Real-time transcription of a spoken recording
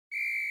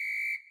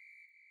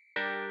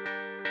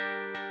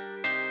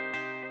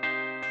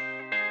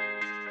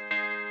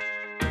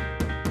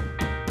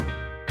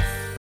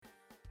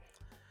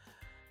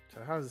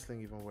how does this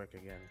thing even work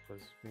again?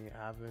 Because me,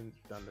 I haven't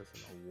done this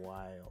in a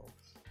while.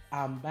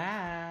 I'm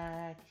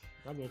back.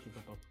 What do you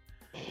talk?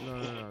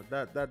 No.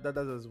 That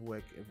doesn't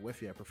work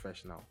if you're a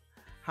professional.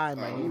 Hi,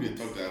 my Who name they is.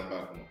 talk that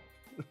back now?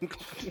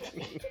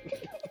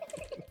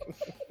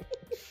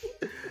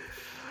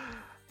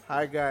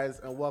 Hi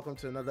guys, and welcome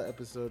to another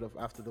episode of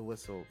After the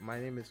Whistle. My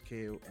name is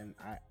Kale, and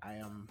I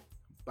am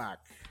back.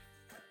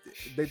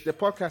 The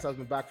podcast has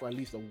been back for at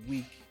least a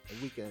week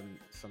and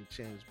some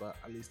change, but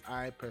at least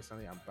I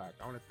personally am back.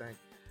 I want to thank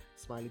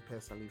Smiley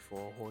personally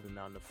for holding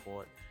down the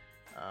fort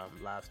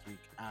last week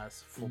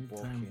as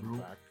football came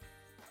back.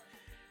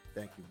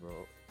 Thank you,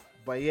 bro.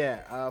 But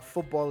yeah,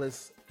 football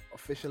is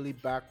officially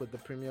back with the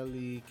Premier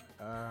League.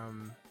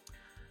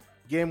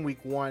 Game week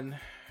 1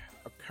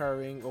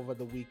 occurring over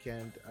the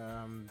weekend.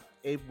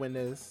 8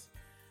 winners.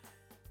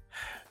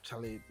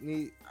 Charlie,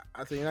 me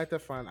as a United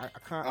fan, I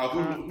can't.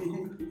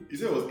 You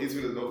said it was 8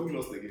 winners, but who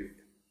lost the game?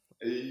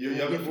 You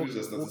haven't finished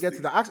the statistics. We'll get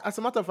to that. As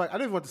a matter of fact, I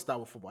don't even want to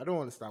start with football. I don't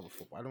want to start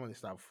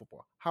with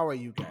football. How are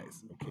you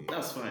guys? Okay.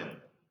 That's fine.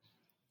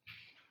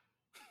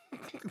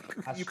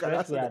 You can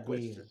answer the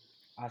question.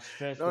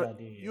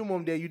 You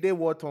mom there, you did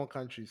war-torn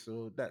country,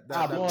 so that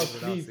goes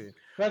without saying.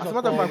 As a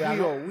matter of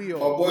fact, we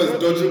Our boys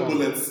dodging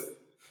bullets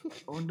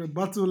on the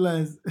battle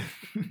lines.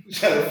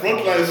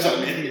 front lines,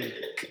 Charlie.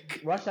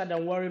 Russia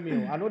don't worry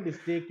me. I know they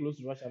stay close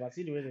to Russia, but I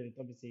see the way they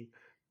talk say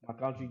my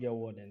country get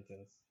war and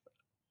things.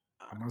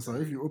 So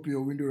if you open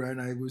your window right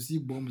now, you will see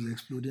bombs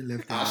exploding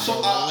left and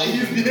right.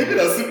 He's behaving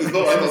as if it's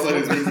not right outside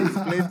his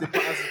window. Plays the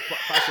pass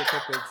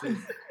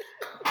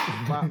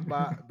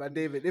but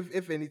David,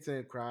 if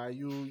anything, cry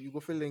you go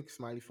feel link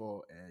Smiley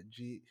for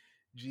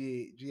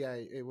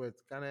what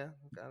Ghana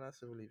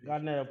Civil Aviation.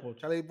 Ghana Airport.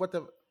 Charlie,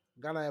 whatever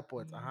Ghana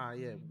Airport.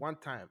 Yeah, one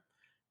time.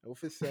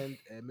 If we send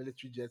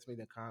military jets, make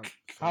them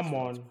come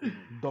on,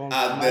 don't.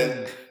 And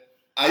then,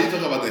 are you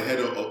talking about the head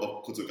of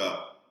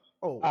Kotoka?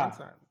 Oh, one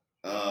time.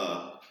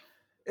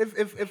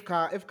 If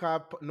car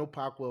no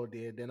park well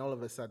there, then all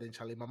of a sudden,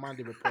 Charlie, my man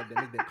they report they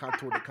make them can't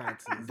tow the car.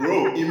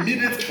 Bro,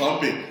 immediate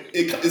clamping.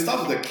 It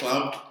starts with a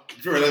clamp.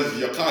 If you realize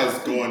your car is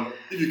gone,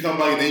 if you come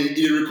back, then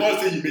it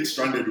records that you make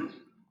stranded.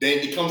 Then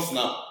it comes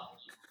snap.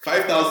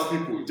 5,000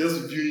 people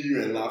just viewing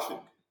you and laughing.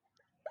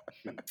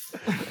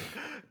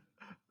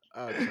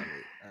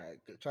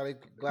 Charlie,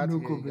 glad to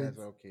hear you guys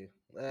are okay.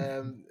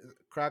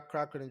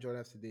 Crack couldn't join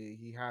us today.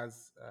 He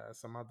has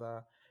some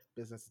other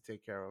business to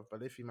take care of,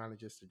 but if he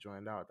manages to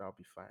join out, that'll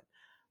be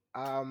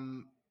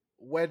fine.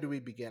 Where do we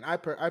begin? I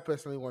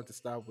personally want to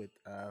start with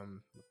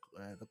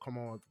the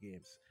Commonwealth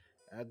Games.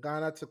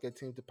 Ghana took a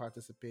team to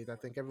participate. I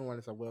think everyone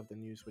is aware of the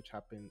news which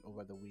happened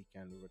over the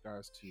weekend in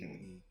regards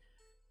to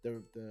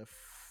the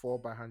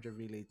 4x100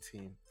 relay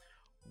team.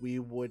 We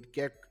would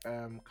get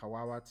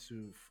Kawawa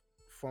to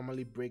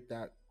formally break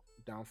that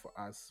down for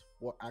us,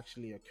 what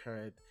actually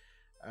occurred,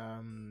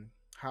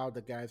 how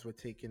the guys were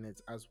taking it,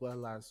 as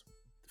well as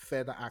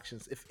further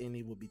actions, if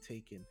any, will be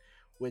taken,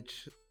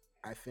 which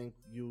I think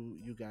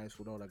you guys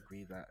would all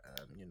agree that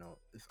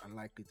it's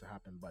unlikely to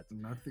happen, but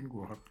nothing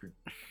will happen.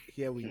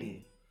 Here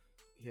we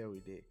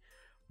did.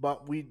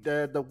 But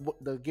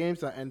the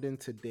games are ending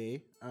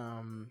today.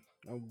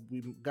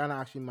 We Ghana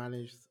actually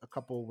managed a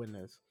couple of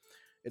winners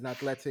in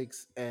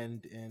athletics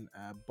and in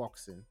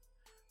boxing.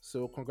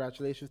 So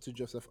congratulations to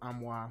Joseph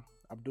Amwa,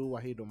 Abdul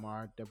Wahid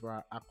Omar,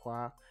 Deborah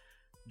Akwa,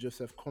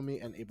 Joseph Komi,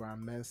 and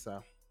Abraham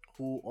Mensah,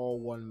 who all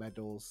won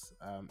medals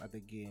at the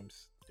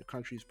games. The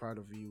country is proud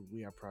of you.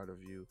 We are proud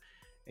of you.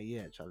 And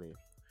yeah, Charlie,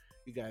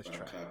 you guys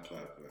try.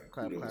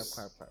 Clap.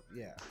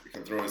 Yeah. You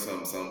can throw in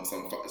some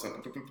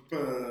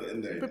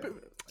in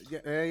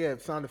there. Yeah.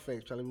 Sound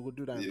effects, Charlie. We will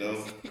do that. You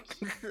know.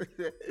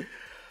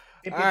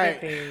 All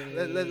right.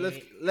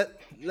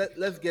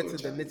 Let's get to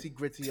the nitty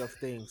gritty of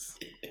things.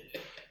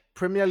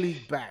 Premier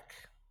League back.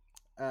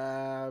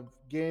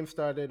 Game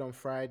started on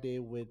Friday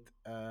with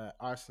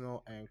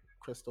Arsenal and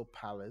Crystal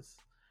Palace.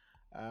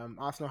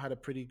 Arsenal had a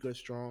pretty good,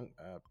 strong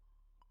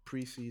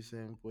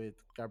preseason with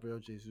Gabriel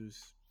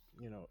Jesus,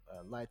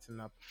 lighting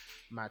up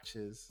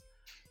matches.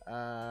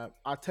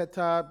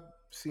 Arteta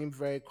seemed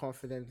very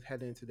confident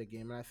heading into the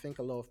game, and I think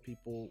a lot of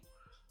people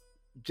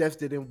just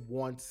didn't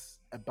want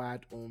a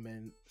bad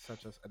omen,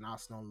 such as an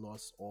Arsenal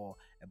loss or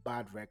a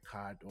bad red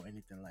card or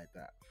anything like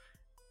that.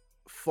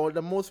 For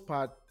the most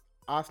part,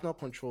 Arsenal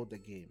controlled the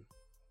game.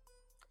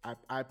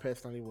 I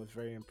personally was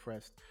very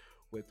impressed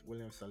with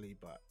William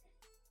Saliba.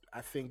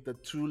 I think the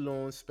 2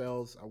 loan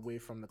spells away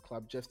from the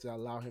club just to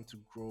allow him to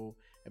grow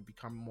and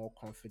become more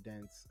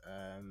confident.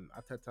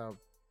 Arteta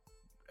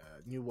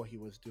knew what he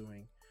was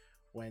doing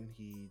when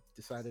he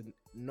decided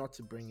not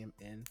to bring him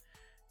in.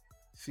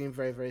 Seemed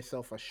very, very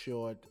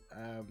self-assured.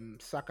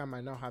 Saka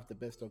might not have the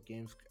best of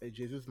games.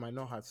 Jesus might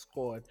not have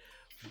scored,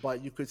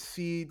 but you could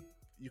see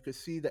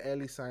the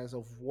early signs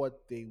of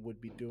what they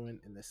would be doing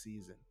in the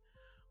season.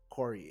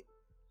 Corey,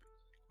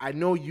 I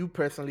know you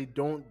personally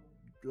don't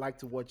like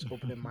to watch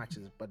opening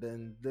matches, but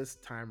then this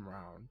time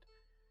round,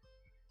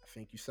 I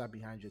think you sat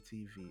behind your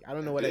TV. I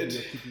don't know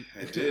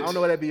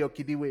whether your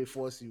kiddie way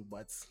force you,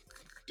 but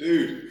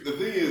dude, the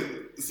thing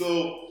is,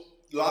 so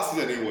last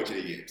season I didn't watch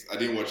any games. I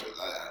didn't watch.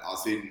 I'll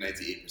say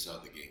 98%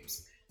 of the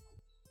games.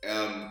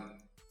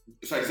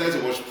 So I decided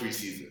to watch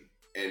preseason,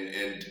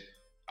 and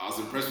I was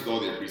impressed with all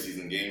their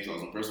preseason games. I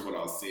was impressed with what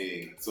I was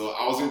seeing. So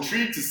I was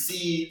intrigued to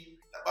see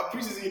about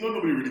preseason.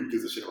 Nobody really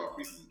gives a shit about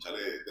preseason.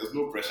 There's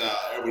no pressure.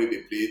 Everybody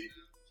they play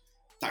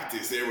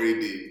tactics.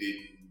 Everybody they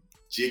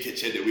Jake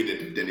the way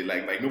they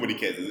like nobody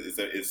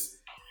cares.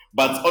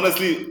 But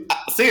honestly,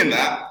 saying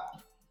that,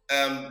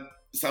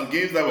 some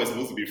games that were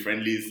supposed to be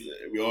friendlies,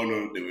 we all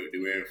know they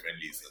weren't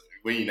friendlies.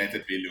 When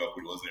United played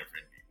Liverpool, it wasn't a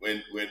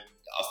friendly. When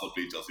Arsenal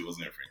played Chelsea, it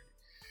wasn't a friendly.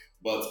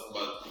 But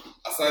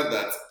aside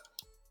that,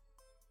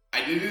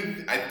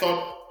 I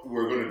thought we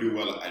were going to do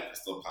well at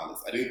Crystal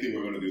Palace. I didn't think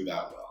we were going to do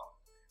that well.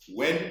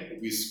 When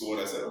we scored,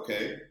 I said,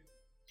 okay,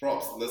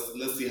 props.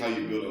 Let's see how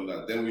you build on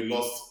that. Then we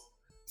lost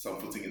some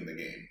footing in the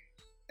game,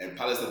 and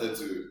Palace started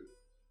to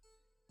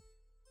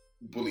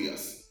bully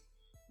us.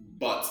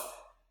 But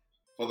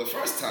for the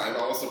first time,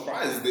 I was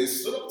surprised they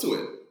stood up to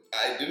it.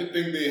 I didn't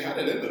think they had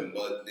it in them,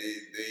 but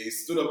they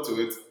stood up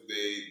to it.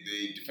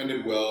 They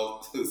defended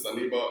well.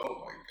 Saliba, oh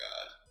my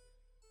god.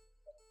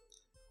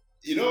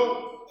 You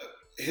know,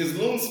 his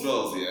loan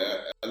spells,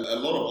 a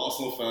lot of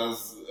Arsenal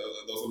fans,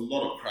 there was a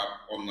lot of crap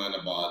online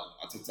about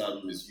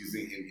Arteta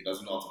misusing him. He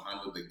doesn't know how to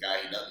handle the guy.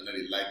 He doesn't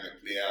really like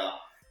the player.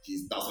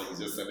 That's why he's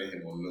just sending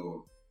him on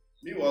loan.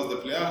 Meanwhile, the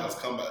player has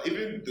come back.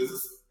 Even there's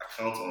this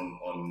account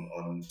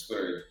on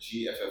Twitter,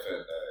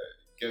 GFFN,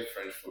 Get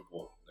French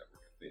Football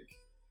Network, I think.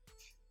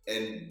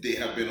 And they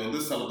have been on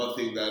this Saliba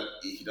thing that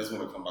he doesn't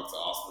want to come back to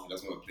Arsenal. He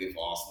doesn't want to play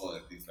for Arsenal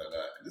and things like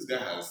that. And this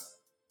guy has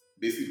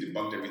basically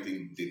debunked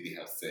everything they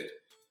have said.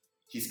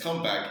 He's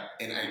come back,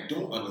 and I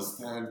don't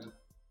understand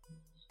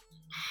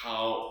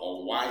how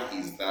or why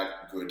he's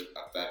that good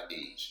at that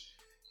age.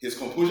 His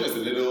composure is a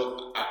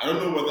little. I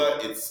don't know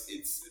whether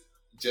it's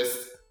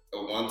just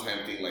a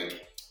one-time thing,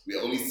 like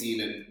we're only seeing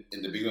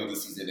in the beginning of the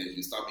season, and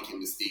you start making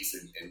mistakes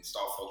and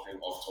start faltering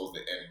off towards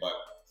the end. But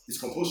his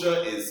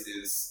composure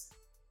is.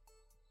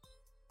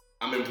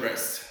 I'm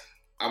impressed.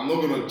 I'm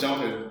not gonna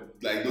jump in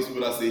like those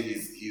people that say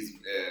he's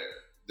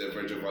the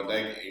Virgil van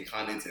Dijk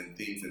incarnate and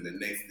things and the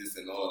next this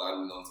and all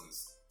that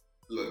nonsense.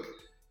 Look,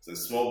 it's a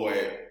small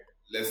boy.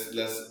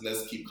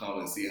 Let's keep calm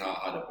and see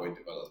how the boy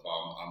develops. But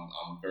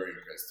I'm very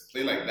impressed to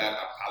play like that at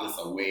Palace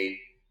away,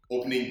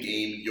 opening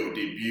game, your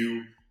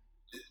debut,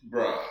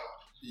 bruh.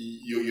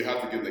 You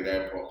have to give the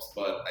guy props.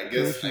 But I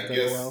guess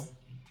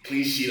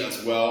clean sheet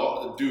as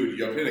well, dude.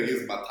 You're playing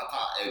against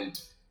Matata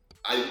and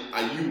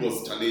Ayew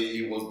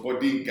he was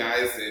bodying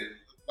guys and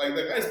like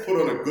the guys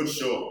put on a good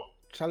show.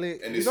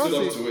 Charlie, and they stood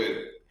up to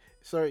it.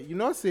 Sorry,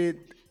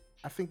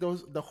 I think there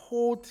was the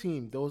whole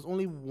team. There was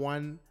only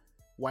one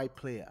white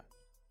player.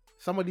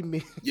 Somebody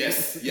made.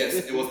 Yes,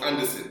 it was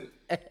Anderson.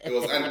 It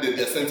was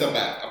the centre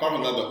back. Apart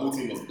from that, the whole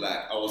team was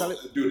black.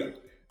 Dude.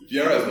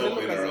 Vieira is not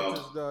playing around.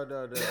 No.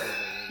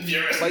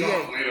 Vieira is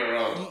not playing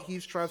around.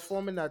 He's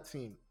transforming that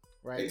team,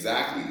 right?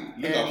 Exactly.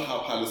 Look at how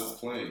Palace is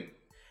playing.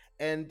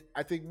 And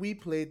I think we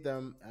played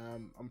them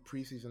on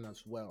preseason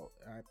as well.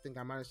 I think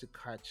I managed to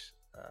catch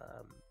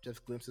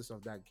just glimpses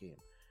of that game.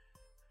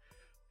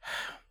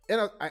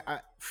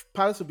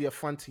 Palace will be a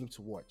fun team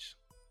to watch,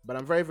 but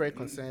I'm very, very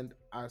concerned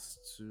as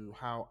to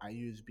how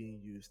Ayew is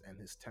being used and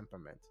his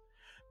temperament.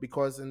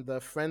 Because in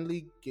the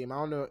friendly game, I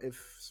don't know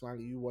if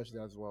Smiley you watched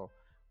that as well,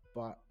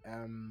 but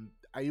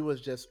Ayew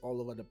was just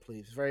all over the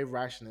place. Very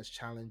rash in his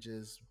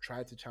challenges.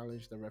 Tried to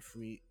challenge the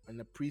referee in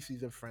the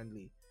preseason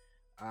friendly.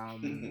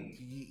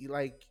 He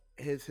like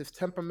his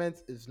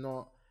temperament is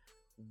not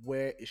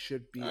where it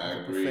should be as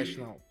a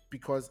professional,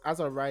 because as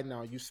of right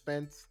now you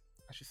spent,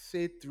 I should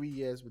say, 3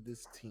 years with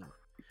this team,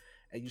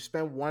 and you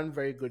spent one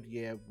very good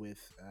year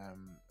with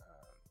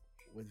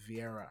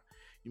Vieira.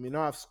 You may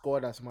not have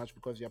scored as much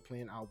because you're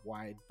playing out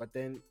wide, but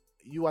then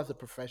you as a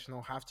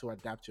professional have to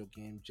adapt your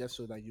game just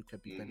so that you can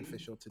be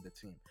beneficial to the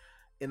team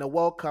in a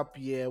World Cup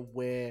year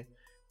where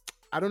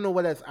I don't know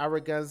whether it's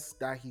arrogance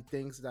that he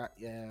thinks that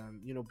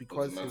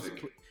because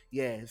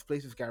his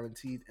place is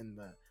guaranteed in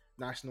the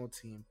national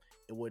team,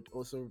 it would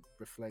also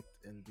reflect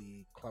in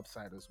the club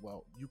side as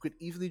well. You could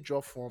easily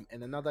drop form,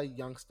 and another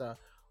youngster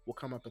will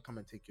come up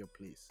and take your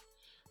place.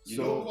 You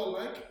know who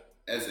I like?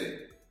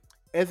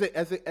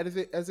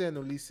 Eze and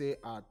Olise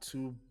are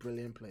two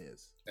brilliant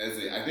players. I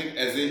think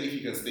Eze, if he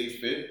can stay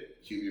fit,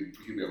 he'll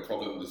be a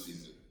problem this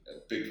season.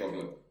 A big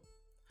problem.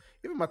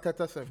 Even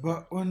Mateta said.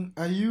 But on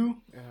Ayew,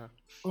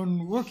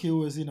 on what he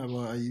was saying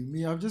about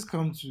Ayew, I've just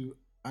come to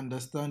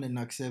understand and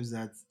accept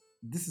that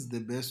this is the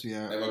best we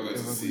are ever going to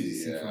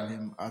see from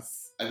him. I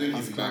think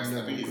he's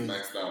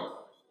maxed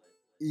out.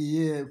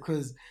 Yeah,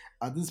 because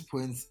at this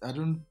point, I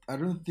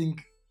don't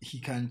think he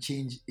can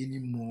change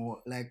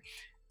anymore. Like,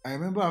 I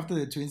remember after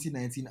the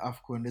 2019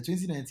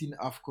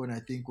 AFCON, I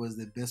think was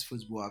the best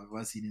football I've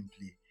ever seen him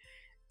play,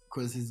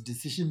 because his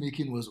decision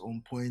making was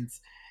on point.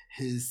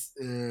 His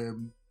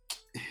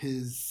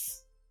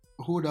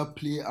hold up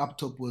play up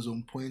top was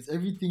on point.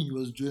 Everything he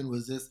was doing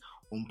was just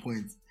on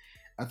point.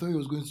 I thought he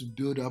was going to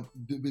build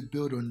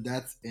on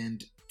that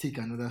and take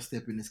another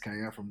step in his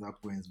career from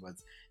that point, but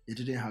it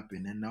didn't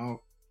happen. And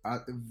now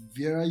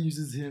Vieira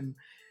uses him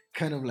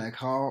kind of like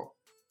how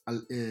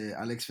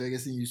Alex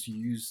Ferguson used to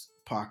use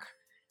Park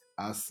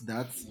as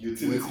that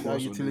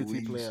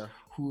utility player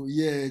who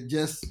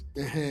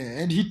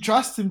and he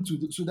trusts him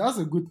so that's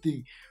a good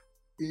thing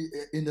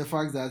in the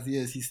fact that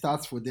yes, he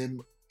starts for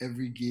them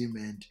every game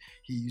and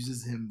he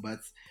uses him, but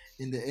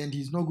in the end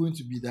he's not going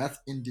to be that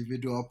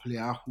individual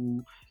player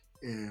who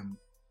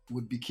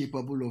would be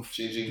capable of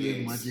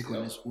doing magic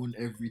on his own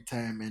every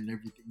time and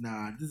everything.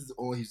 Nah, this is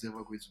all he's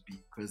ever going to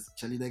be, because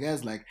Charlie, the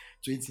guy's like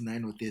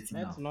 29 or 30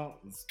 now.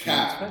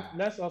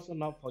 Let's also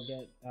not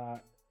forget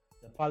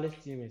the Palace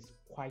team is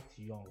quite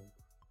young.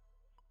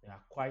 They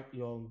are quite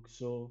young,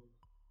 so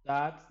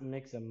that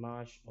makes a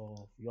mash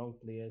of young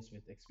players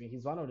with experience.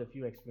 He's one of the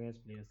few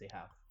experienced players they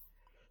have.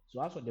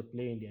 So as for the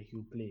play in there,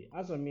 he'll play.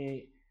 As for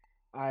me,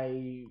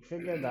 I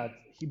figured that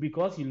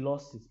because he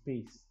lost his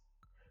pace.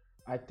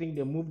 I think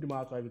they moved him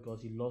out right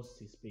because he lost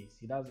his pace.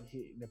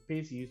 The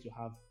pace he used to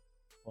have.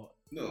 But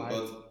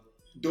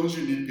don't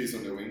you need pace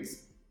on the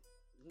wings?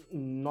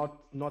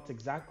 Not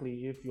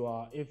exactly. If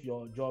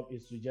your job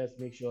is to just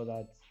make sure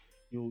that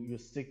you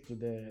stick to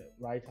the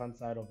right hand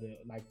side of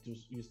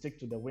you stick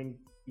to the wing,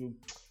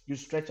 you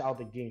stretch out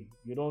the game.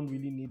 You don't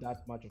really need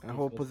that much of. And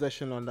hold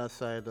possession on that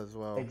side as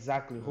well.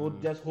 Exactly.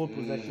 Hold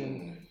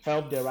possession,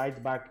 help the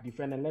right back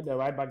defend, and let the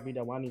right back be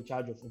the one in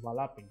charge of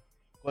overlapping.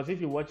 Because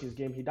if you watch his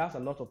game, he does a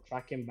lot of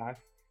tracking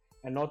back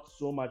and not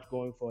so much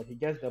going forward. He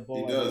gets the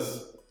ball. He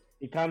does.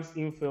 He comes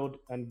infield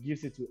and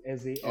gives it to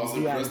Eze.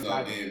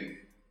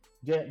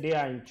 They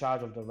are in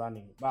charge of the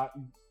running. But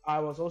I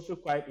was also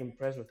quite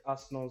impressed with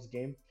Arsenal's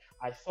game.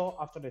 I thought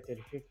after the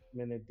 35th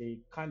minute, they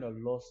kind of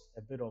lost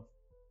a bit of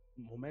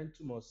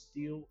momentum or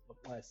steam.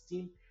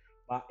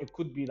 But it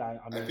could be like...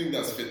 I think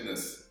that's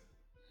fitness.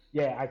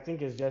 Yeah, I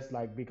think it's just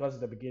like because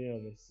at the beginning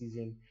of the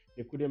season,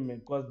 they couldn't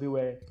make... Because they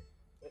were...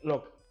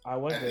 Look, I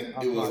think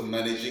it was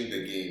managing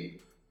the game,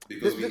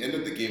 because we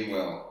ended the game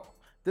well.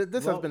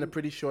 This has been a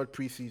pretty short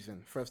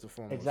preseason, first and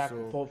foremost.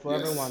 Exactly, so, for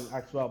everyone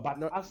as well.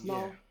 But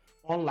Arsenal,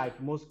 unlike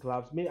most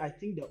clubs, I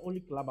think the only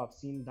club I've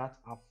seen that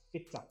are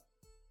fitter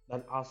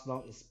than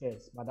Arsenal is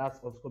Spurs. But that's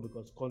also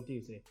because Conte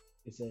is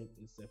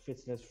a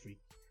fitness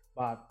freak.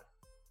 But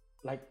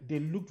like they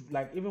looked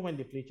like, even when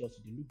they played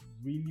Chelsea, they looked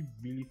really,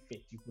 really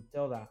fit. You could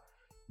tell that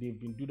they've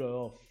been doing a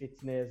lot of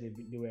fitness.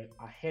 They were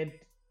ahead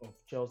of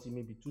Chelsea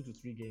maybe 2 to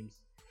 3 games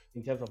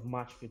in terms of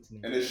match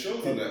fitness. And it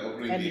showed in the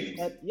opening games.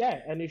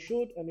 And it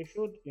showed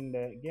in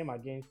the game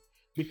against,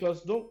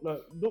 because don't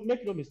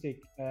make no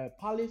mistake,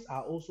 Palace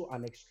are also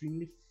an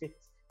extremely fit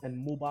and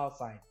mobile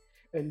side.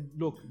 And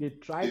look, they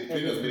tried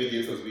as many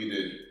games as we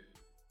did.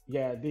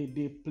 Yeah, they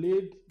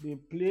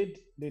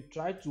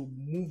tried to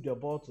move the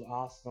ball to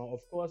Arsenal.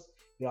 Of course,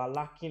 they are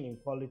lacking in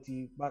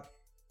quality, but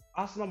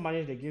Arsenal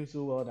managed the game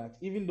so well that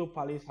even though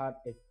Palace had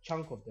a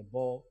chunk of the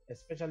ball,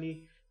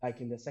 especially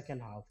like in the second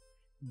half,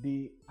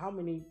 how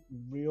many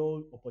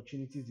real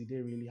opportunities did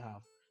they really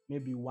have?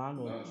 Maybe 1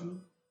 or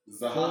 2.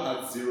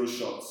 Zaha had 0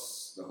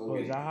 shots the whole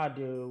game. Zaha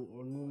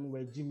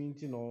were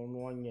Jiminton on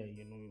 1 year,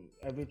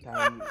 every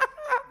time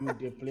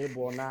they play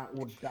ball now,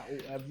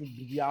 every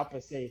per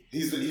se.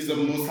 He's the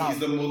most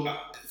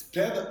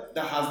player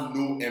that has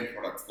no end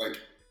products. Like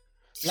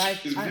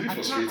it's really I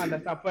frustrating. can't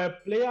understand, for a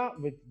player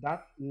with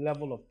that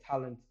level of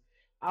talent,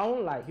 I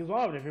don't like. He's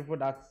one of the people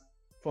that,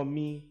 for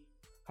me,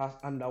 has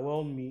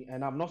underwhelmed me,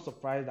 and I'm not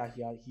surprised that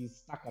he's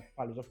stuck at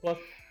Palace. Of course,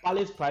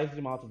 Palace priced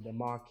him out of the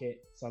market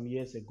some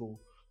years ago,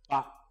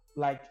 but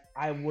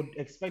I would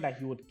expect that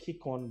he would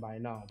kick on by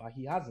now, but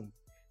he hasn't,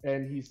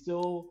 and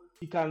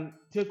he can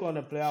take on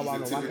a player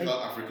one-on-one. He's a typical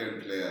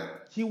African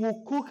player. He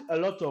will cook a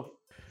lot of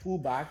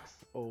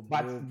fullbacks. Oh,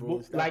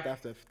 bro,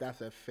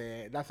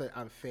 that's an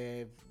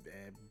unfair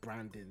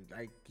branding.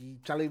 Like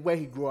Charlie, where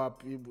he grew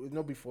up,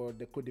 not before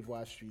the Cote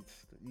d'Ivoire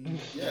streets.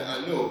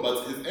 I know,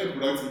 but his end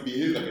product, he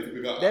behaves like a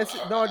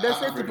typical.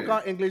 There's a typical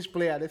English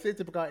player. They say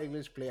typical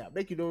English player.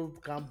 Make you don't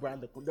come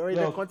brand the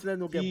continent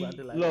don't get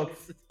branded like look,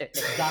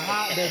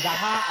 Zaha, the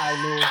Zaha I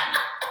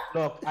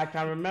know. Look, I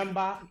can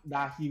remember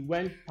that he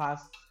went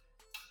past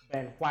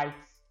Ben White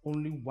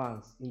only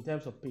once in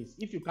terms of pace.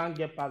 If you can't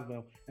get past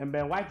Ben, and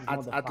Ben White is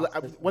not the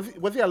fastest.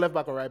 Was he a left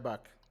back or right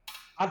back?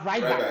 At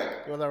right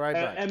back. He was a right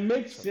back. A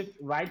makeshift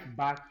right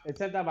back, a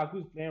centre back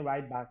who's playing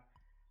right back.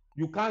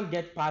 You can't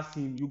get past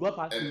him. You got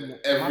past him.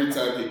 Every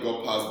time he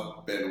got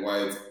past Ben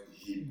White,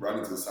 he ran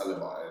into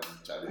Saliba and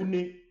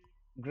Charlie.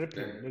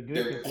 Gripping.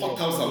 The cut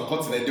out some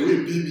continent, the way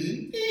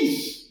BB.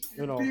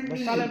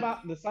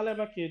 The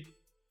Saliba kid.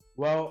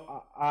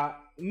 Well,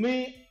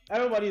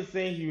 everybody is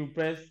saying he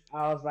impressed.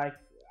 I was like,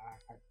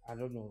 I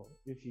don't know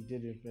if he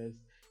did impress.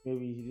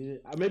 Maybe he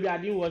did. Maybe I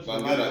didn't watch.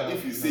 But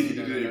if you say he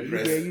didn't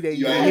impress,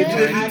 you are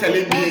immediately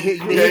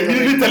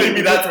telling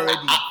me that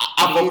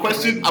I've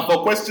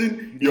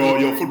question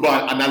your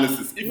football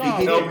analysis. If you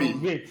tell me,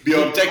 be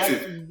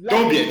objective.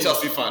 Don't be a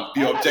Chelsea fan.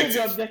 Be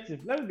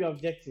objective. Let me be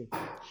objective.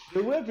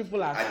 The way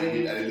people are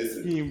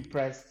saying he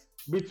impressed,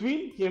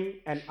 between him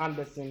and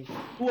Anderson,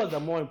 who was the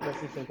more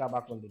impressive centre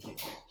back on the day?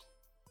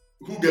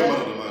 Who gave man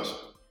of the match?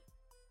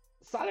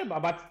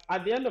 Saliba, but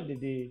at the end of the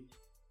day,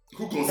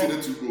 Who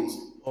conceded 2 goals?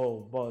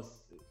 Oh, boss.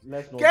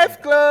 Let's not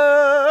get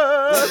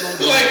close.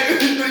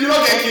 Like you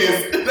don't get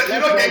kids. You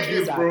don't get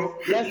kids, bro.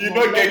 You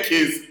don't get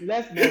kids.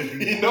 Let's not do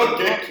that. You don't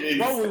get kids.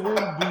 What we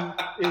won't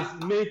do is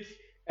make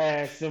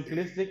a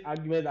simplistic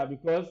argument that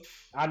because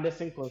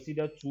Anderson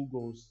conceded 2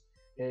 goals,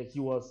 he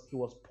was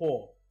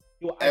poor.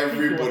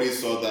 Everybody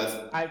saw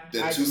that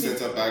the two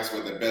centre backs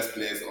were the best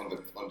players on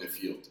the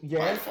field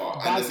by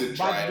far. Anderson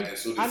tried, and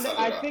so did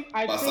Saliba.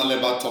 But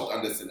Saliba topped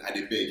Anderson at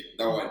the big.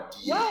 That one.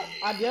 Well,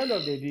 at the end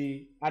of the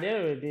day,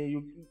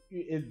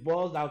 it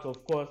boils out,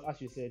 of course, as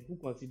you said, who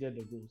conceded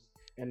the goals,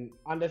 and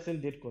Anderson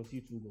did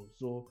concede 2 goals.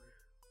 So,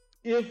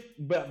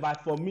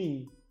 but for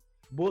me,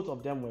 both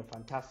of them were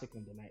fantastic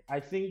on the night.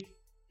 I think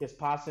his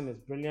passing is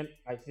brilliant.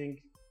 I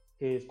think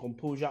his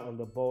composure on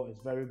the ball is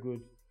very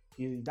good.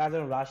 He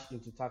doesn't rush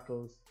into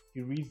tackles.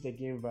 He reads the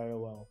game very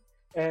well,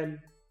 and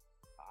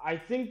I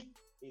think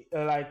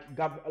and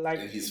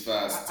he's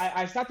fast.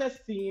 I started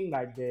seeing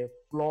like the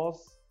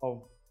flaws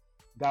of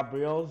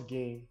Gabriel's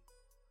game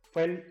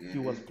when he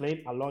was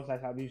playing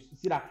alongside him. You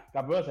see that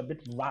Gabriel's a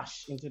bit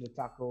rash into the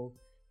tackle.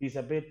 He's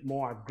a bit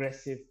more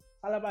aggressive.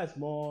 Saliba is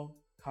more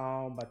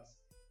calm, but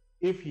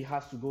if he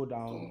has to go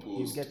down,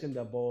 he's getting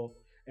the ball.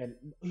 And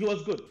he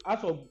was good.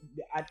 Also,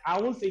 I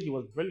won't say he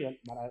was brilliant,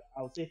 but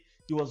I would say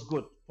he was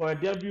good. For a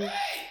debut,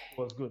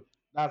 he was good.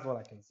 That's all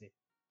I can say.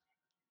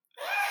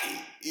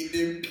 It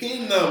didn't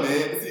pin now, man.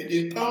 It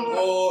didn't come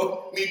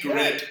all me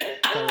correct.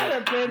 You know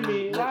they paid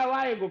me.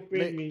 Why you go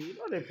pay me? You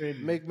know they paid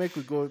me. Make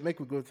we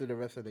go through the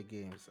rest of the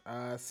games.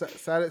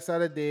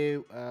 Saturday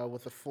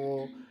was a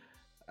full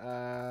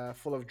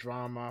of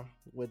drama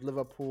with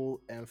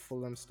Liverpool and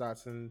Fulham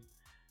starting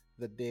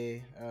the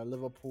day.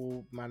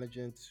 Liverpool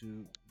managing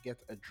to get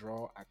a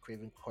draw at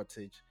Craven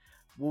Cottage.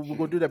 We'll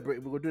go do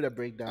the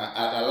breakdown.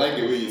 I like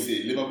the way you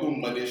say Liverpool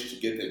managed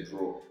to get a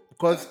draw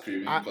because at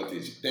Craven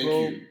Cottage. Thank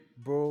you,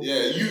 bro.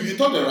 Yeah, you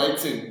thought the right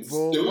thing.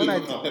 Bro, the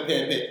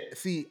way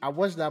see, I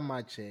watched that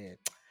match.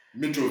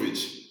 Mitrovic.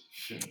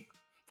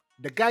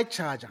 The guy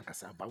charged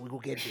Ankasa, but we go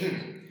get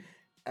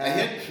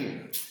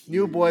there.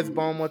 New boys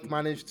Bournemouth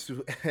managed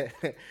to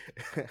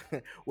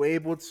were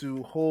able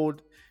to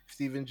hold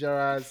Steven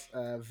Gerrard's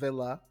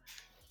Villa.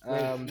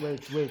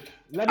 Wait.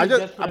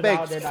 I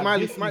beg,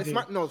 Smiley.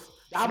 No,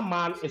 that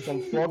man is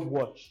on fraud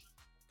watch.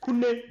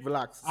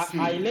 Relax.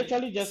 I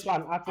literally just saw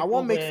an article. I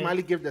won't make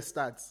Smiley give the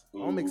stats. I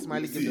won't make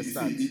Smiley give the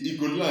stats. He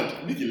could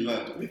land. Make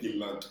it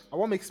land. I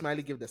won't make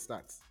Smiley give the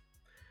stats.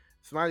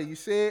 Smiley, you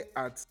say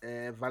at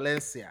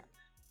Valencia,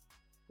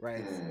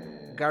 right?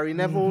 Gary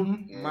Neville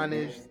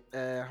managed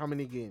how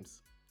many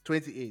games?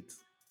 28.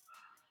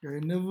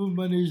 Gary Neville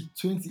managed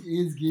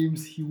 28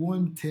 games. He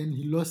won 10.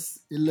 He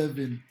lost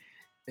 11.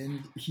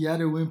 And he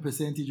had a win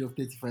percentage of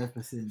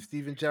 35%.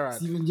 Steven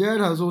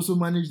Gerrard has also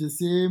managed the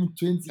same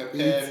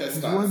 28.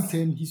 He's won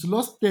 10. He's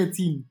lost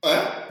 13.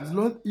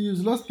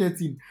 He's lost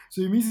 13.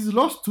 So it means he's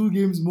lost 2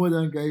 games more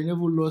than Gary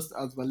Neville lost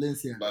at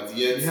Valencia. But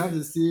yet they have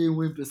the same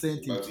win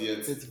percentage,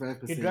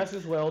 35%. He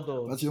dresses well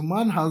though. But your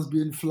man has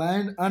been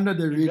flying under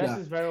the radar. He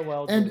dresses very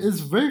well. And it's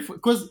very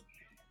because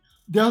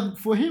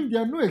for him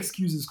there are no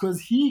excuses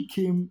because he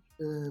came.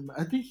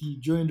 I think he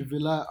joined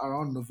Villa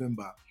around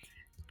November.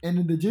 And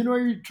in the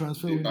January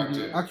transfer window,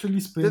 they actually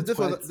spent this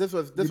was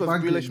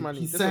Grealish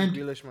money. This was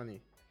Grealish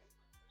money.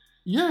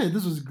 Yeah,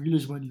 this was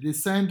Grealish money. They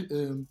signed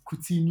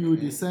Coutinho.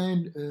 They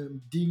signed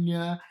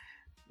Digne.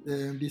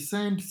 They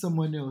signed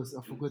someone else.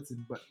 I've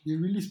forgotten. But they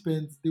really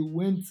they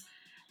went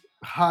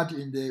hard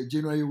in the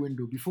January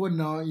window. Before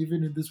now,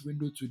 even in this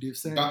window too, they've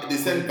signed. They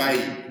sent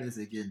players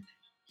again.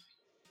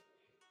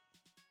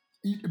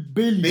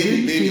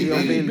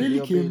 Bailey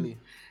came.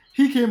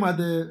 He came at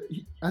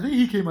I think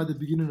he came at the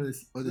beginning of the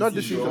season. Not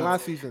this season,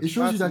 last season. It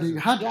shows you that he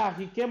had. Yeah,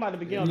 he came at the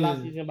beginning of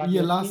last season. But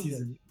last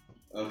season.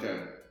 Okay.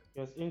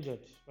 He was injured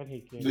when he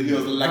came. So he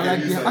was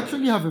they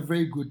actually have a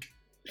very good.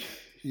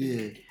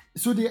 Yeah.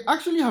 So they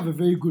actually have a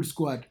very good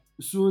squad.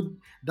 So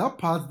that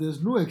part,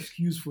 there's no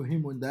excuse for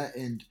him on that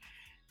end.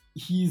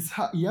 He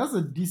has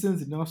a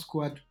decent enough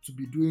squad to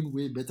be doing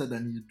way better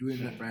than he's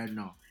doing right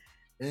now.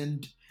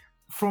 And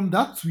from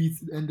that tweet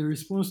and the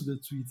response to the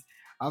tweet,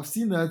 I've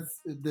seen that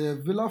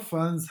the Villa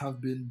fans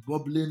have been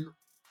bubbling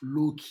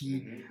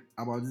low-key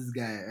about this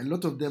guy. A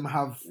lot of them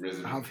have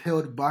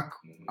held back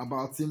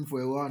about him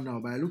for a while now,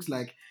 but it looks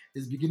like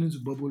it's beginning to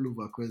bubble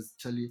over because,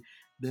 Charlie,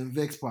 them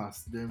vex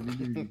pass. They're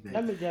really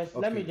vex.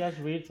 Let me just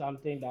read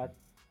something that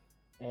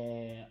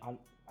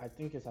I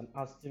think it's an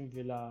Aston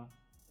Villa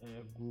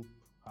group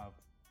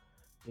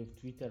they've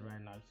tweeted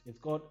right now. It's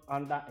called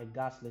Under a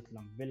Gaslit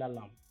Lamp, Villa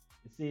Lamp.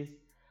 It says,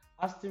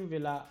 Aston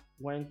Villa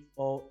went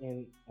all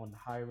in on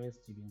hiring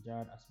Steven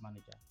Gerrard as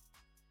manager.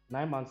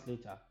 9 months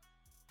later,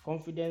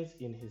 confidence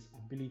in his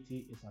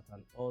ability is at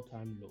an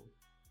all-time low.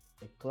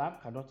 The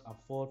club cannot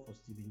afford for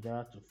Steven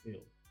Gerrard to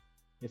fail.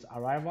 His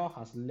arrival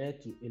has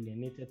led to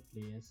alienated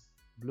players,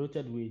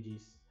 bloated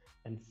wages,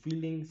 and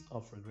feelings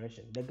of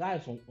regression. The guy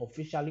is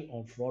officially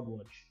on fraud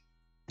watch.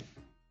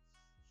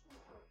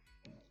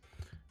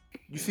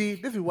 You see,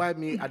 this is why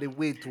me at the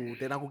way to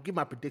then I will give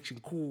my prediction.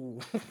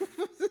 Cool.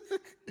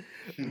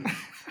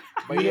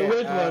 But yeah,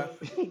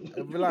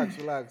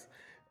 relax.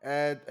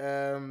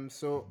 And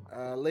so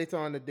later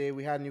on the day,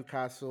 we had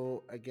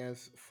Newcastle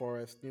against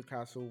Forest.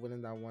 Newcastle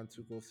winning that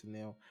 1-2 goals to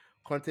 0.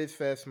 Conte's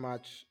first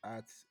match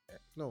at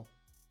no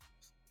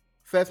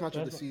first match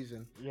of the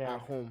season at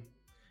home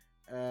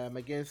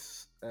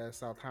against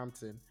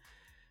Southampton.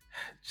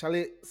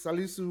 Charlie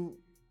Salisu,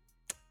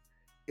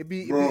 it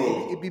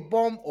be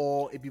bomb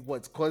or it be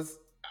what? Because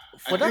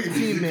for that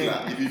team,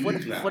 man,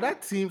 for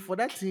that team,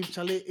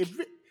 Charlie,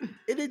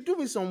 it do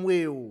me some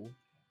way.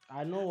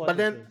 I know what. But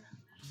then,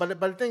 but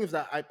the thing is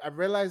that I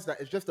realized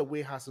that it's just the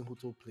way Hassan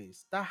Huto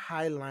plays. That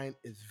high line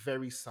is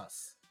very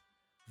sus,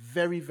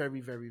 very, very,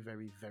 very,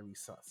 very, very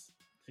sus.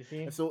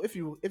 And so if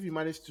you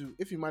manage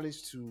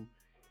to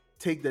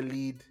take the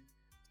lead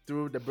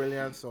through the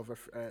brilliance of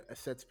a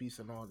set piece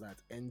and all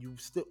that, and you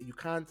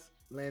can't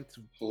learn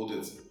to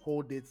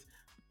hold it,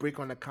 break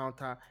on the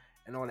counter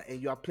and all that,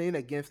 and you are playing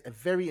against a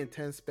very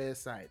intense Spurs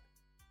side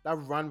that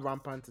run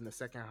rampant in the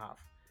second half.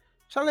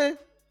 Charlie,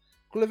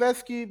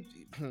 Kulusevski,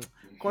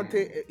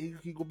 Conte,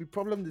 he could be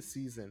problem this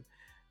season.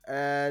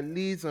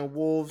 Leeds and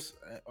Wolves,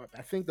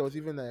 I think there was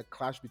even a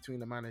clash between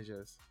the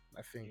managers.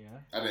 I think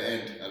at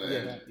the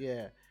end.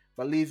 Yeah.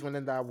 But Leeds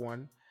winning that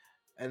one.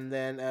 And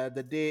then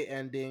the day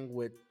ending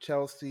with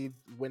Chelsea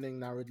winning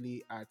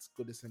narrowly at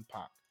Goodison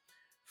Park.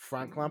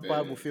 Frank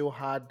Lampard will feel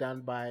hard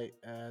done by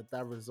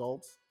that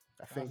result.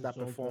 I think that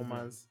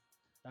performance.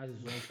 That is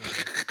one.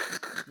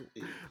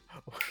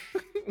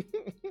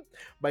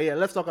 But yeah,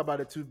 let's talk about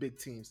the two big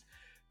teams: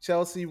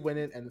 Chelsea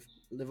winning and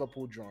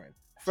Liverpool drawing.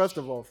 First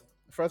of all,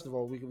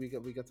 we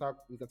can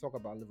talk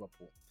about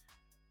Liverpool.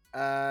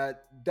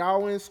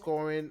 Darwin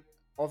scoring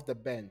off the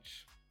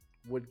bench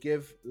would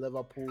give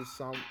Liverpool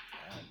fans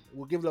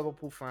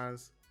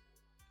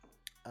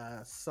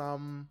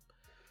some,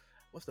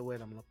 what's the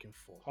word I'm looking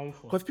for?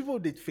 Because people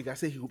did figure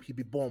say he'd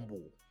be bomb.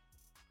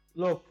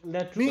 Look, I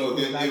don't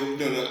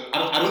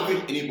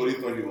think anybody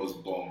thought he was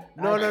bomb.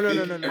 No.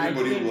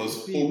 Everybody was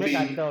hoping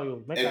and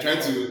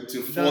trying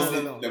to force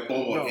the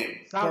bomb on him.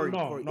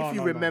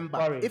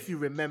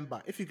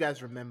 If you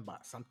guys remember,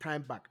 some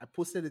time back, I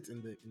posted it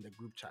in the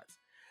group chat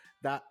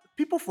that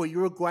people for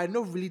Uruguay,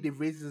 not really they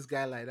raise this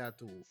guy like that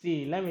too.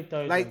 See, let me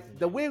tell you, like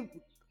something.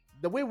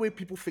 the way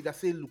people figure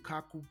say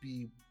Lukaku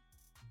be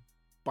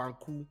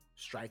Banku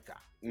striker.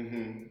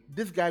 Mm-hmm.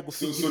 This guy go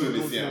figure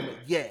those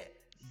moments. Yeah,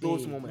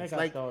 those moments.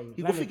 Like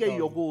he go figure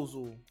your goals.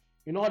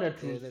 You know the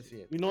truth.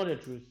 You know the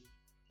truth.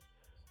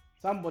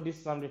 Somebody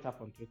summed it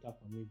up on Twitter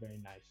for me very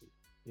nicely.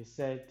 They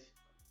said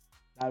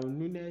Darwin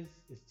Núñez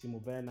is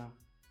Timo Werner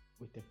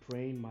with a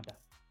praying mother,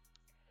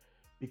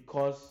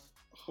 because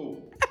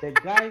the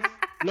guys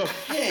look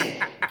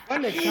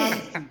when it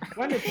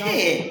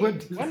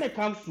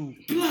comes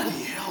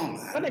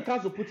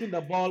to putting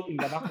the ball in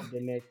the back of the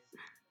net,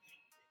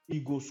 he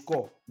go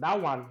score. That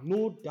one,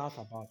 no doubt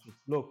about it.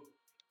 Look,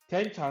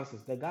 10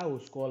 chances, the guy will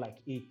score like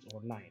 8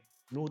 or 9,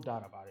 no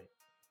doubt about it.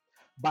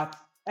 But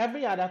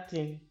every other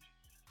thing,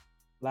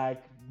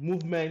 like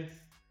movement,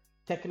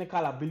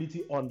 technical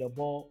ability on the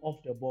ball,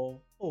 off the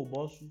ball,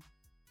 boss,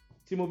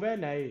 Timo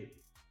Werner,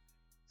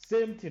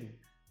 same thing.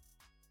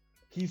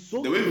 He's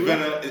so the way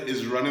Werner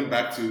is running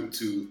back to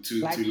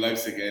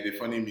Leipzig, they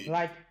funny me.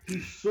 Like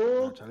he's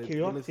so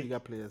chaotic.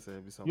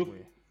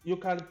 You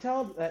can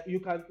tell that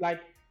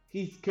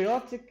he's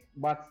chaotic,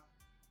 but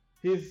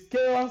his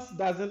chaos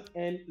doesn't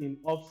end in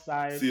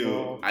offside.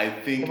 I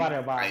think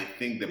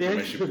the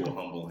Premiership will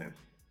humble him.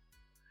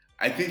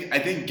 I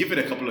think give it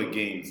a couple of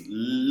games.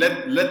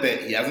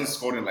 He hasn't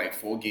scored in like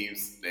 4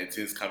 games. Then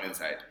things come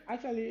inside.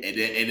 Actually, and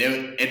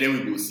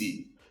then we will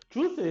see.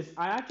 Truth is,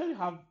 I actually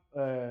have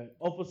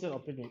opposite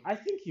opinion. I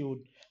think he will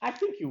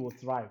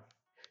thrive.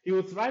 He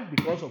will thrive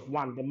because of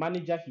one, the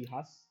manager he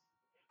has.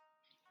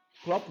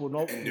 Klopp will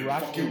not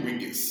rush him.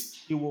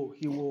 They will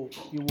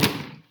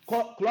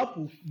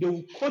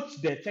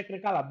coach their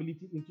technical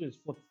ability into his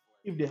foot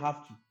if they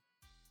have to.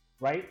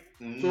 Right?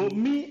 So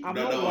me, I'm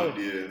not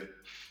worried.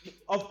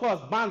 Of course,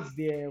 bans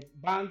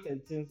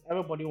and things,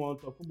 everybody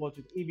wants to football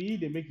to EBE,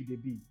 they make it a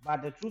B.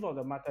 But the truth of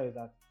the matter is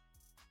that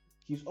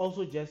he's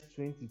also just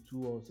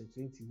 22 or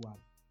 21.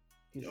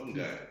 Young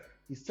guy.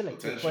 He's still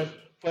for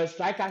a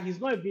striker. He's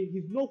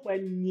nowhere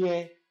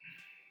near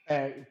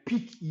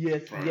peak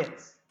years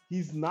yet.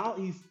 He's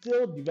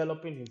still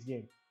developing his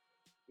game.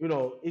 You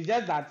know, it's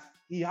just that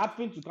he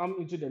happened to come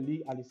into the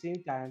league at the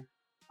same time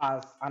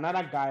as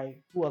another guy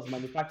who was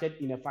manufactured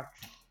in a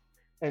factory,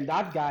 and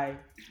that guy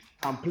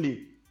can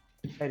play,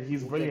 and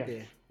he's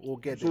brilliant. We'll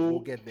get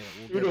there.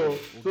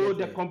 So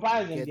the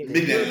comparison,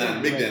 make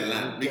them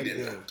land.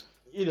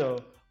 You know,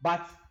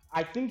 but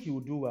I think he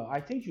will do well.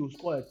 I think he will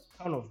score a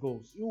ton of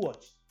goals. You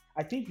watch.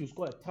 I think he will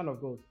score a ton of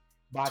goals.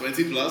 But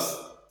 20 plus.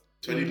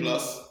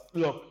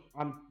 Look,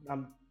 I'm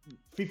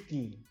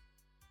 15.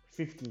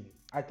 15.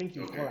 I think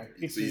he'll score like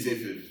 15. So you say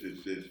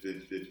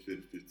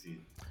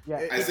 15.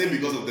 Yeah. I say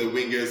because of the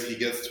wingers, he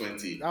gets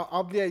 20.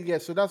 I'll be yeah.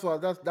 So that's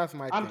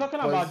my. I'm talking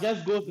about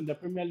just goals in the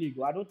Premier League.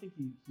 I don't think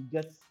he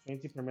gets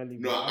 20 Premier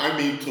League. No, I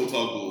mean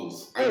total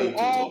goals. I mean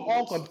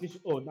all competition.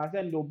 Oh, that's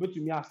then they'll bet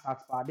to me at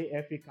start for the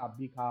FA Cup,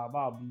 big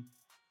Carabao,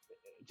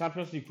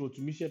 Champions League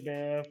to me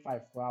share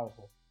 5 for hour.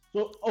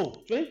 So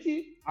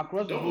 20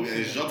 across the board.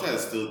 Jota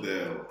is still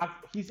there.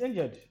 He's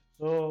injured,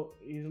 so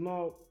he's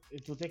not.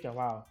 It will take a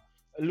while.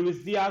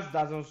 Luis Diaz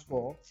doesn't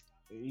score.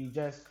 He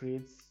just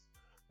creates,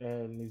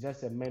 and he's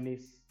just a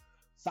menace.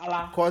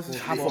 Salah causes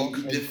havoc.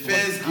 It be the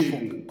first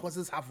game.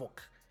 Causes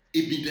havoc.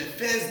 It be the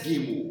first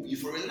game.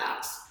 If you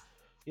relax.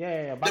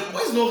 Yeah. But the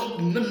boys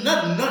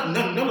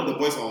none of the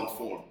boys are on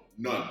form.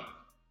 None.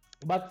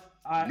 But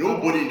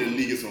nobody in the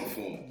league is on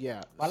form.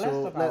 Yeah. But let's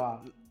talk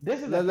about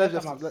this. Is the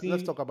first time I've seen.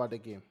 Let's talk about the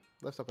game.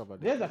 This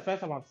is the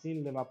first time I've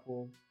seen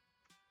Liverpool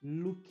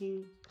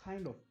looking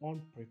kind of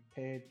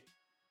unprepared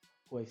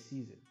for a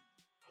season.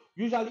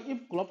 Usually,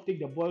 if Klopp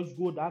take the boys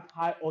go that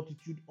high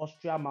altitude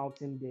Austria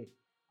mountain there,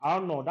 I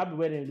don't know. That be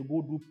where they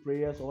go do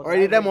prayers or.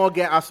 Already them all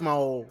get asthma.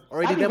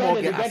 Already them all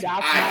get asthma.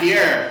 I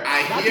hear.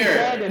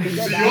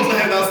 So you also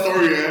heard that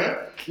story, eh?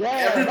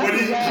 Yeah.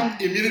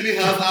 Everybody immediately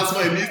has asthma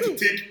and needs to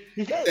take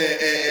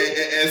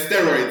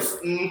steroids.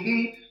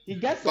 Mm-hmm. He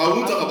gets. But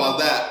we'll talk about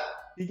that.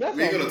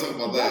 We're gonna talk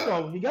about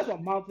that. He gets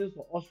some mountains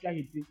for Austria.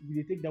 He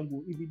take them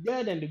go. If he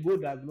there, then they go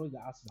diagnose the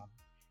asthma.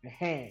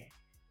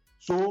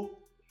 So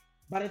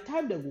by the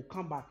time they will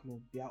come back,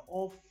 they are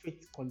all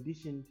fit,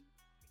 conditioned.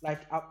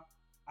 Like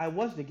I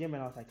watched the game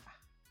and I was like,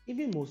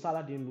 even Mo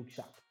Salah didn't look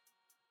sharp.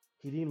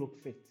 He didn't look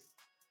fit.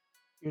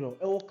 It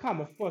will come.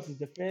 Of course, it's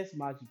the first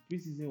match.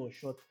 Preseason was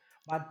short,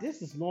 but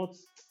this is not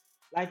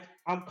like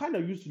I'm kind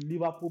of used to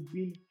Liverpool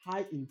being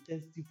high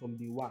intensity from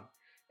day one,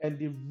 and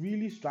they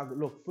really struggled.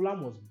 Look,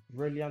 Fulham was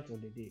brilliant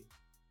on the day.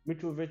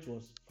 Mitrovic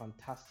was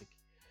fantastic.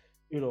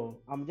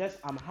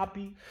 I'm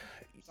happy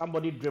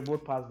somebody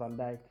dribbled past Van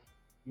Dijk.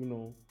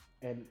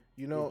 And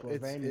it was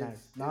very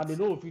nice. Now they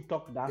know if we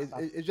talk that.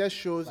 It just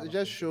shows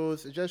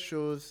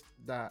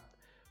that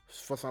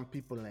for some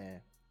people,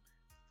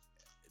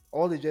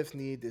 all they just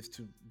need is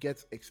to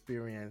get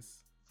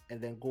experience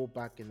and then go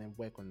back and then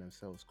work on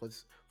themselves.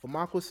 Because for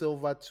Marco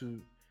Silva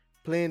to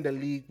play in the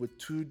league with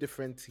 2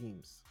 different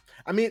teams,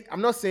 I mean,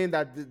 I'm not saying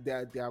that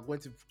they are going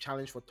to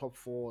challenge for top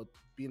 4,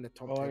 be in the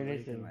top 10 or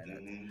anything like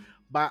that.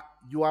 But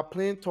you are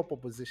playing top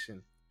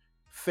opposition,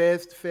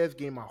 first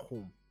game at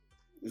home.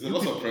 There's a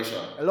lot of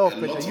pressure. A lot of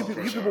pressure. You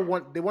people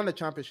won the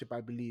championship, I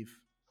believe.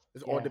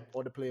 Or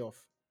the playoff.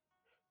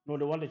 No,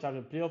 they won the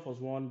championship. Playoff was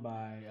won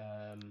by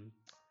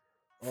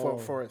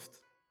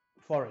Forest.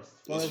 Forest.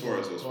 It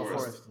was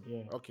Forest.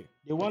 Yeah. Okay.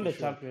 They won the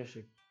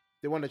championship.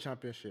 They won the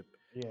championship.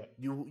 Yeah.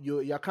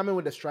 You're coming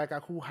with a striker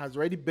who has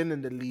already been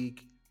in the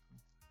league,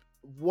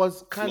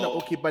 was kind of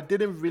okay, but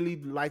didn't really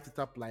light it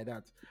up like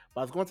that.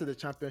 But has gone to the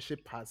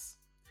championship pass.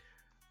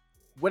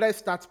 Whether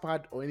it's stats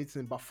pad or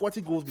anything, but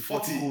 40 goals before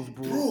 40 goals,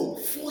 bro. Bro,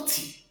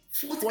 40.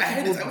 I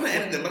heard it. I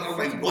heard them, but I was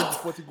like, what?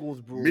 40 goals,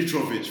 bro.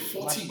 Mitrovic,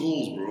 40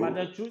 goals, bro. But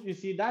the truth, you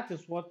see, that's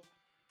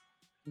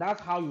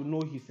how you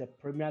know he's a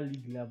Premier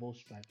League level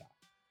striker.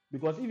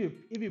 Because if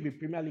you be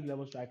Premier League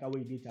level striker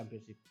where you did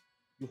championship,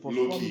 you for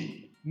score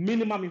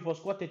minimum, if you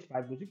score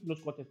 35 goals. If you don't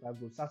score 35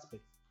 goals,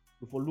 suspect.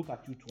 You for look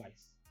at you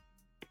twice.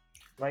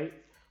 Right?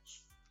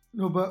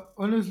 No, but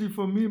honestly,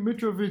 for me,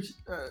 Mitrovic,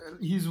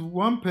 he's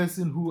one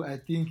person who I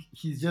think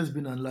he's just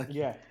been unlucky.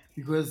 Yeah.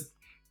 Because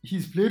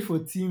he's played for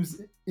teams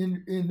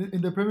in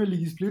the Premier League.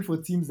 He's played for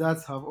teams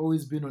that have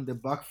always been on the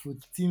back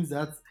foot, teams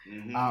that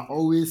are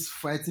always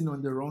fighting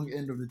on the wrong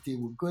end of the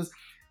table. Because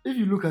if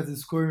you look at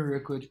his scoring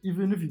record,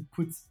 even if you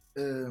put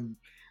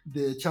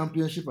the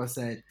championship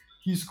aside,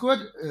 he scored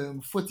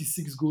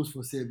 46 goals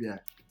for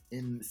Serbia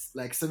in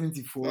like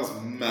 74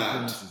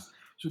 appearances.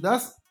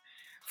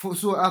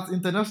 So at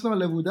international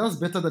level, that's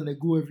better than a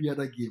goal every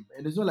other game.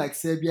 And it's not like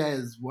Serbia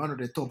is one of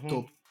the top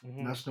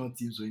national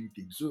teams or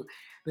anything. So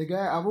the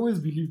guy, I've always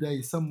believed that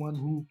he's someone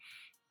who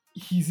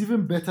he's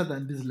even better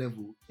than this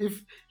level. If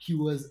he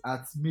was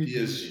at maybe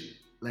PSG.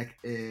 Like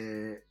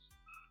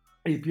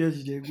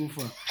PSG, they go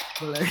for.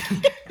 But like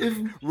if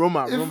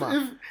Roma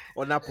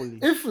or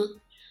Napoli.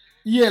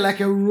 Like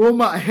a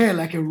Roma,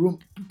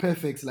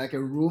 perfect, like a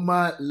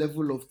Roma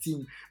level of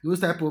team.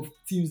 Those type of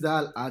teams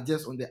that are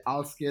just on the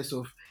outskirts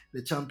of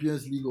the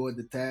Champions League all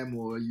the time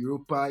or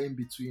Europa in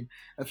between.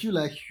 I feel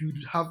like he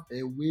would have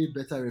a way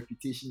better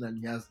reputation than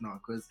he has now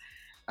because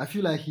I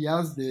feel like he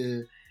has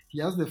the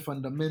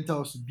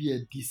fundamentals to be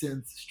a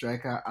decent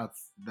striker at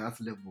that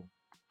level.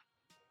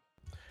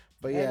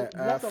 But yeah,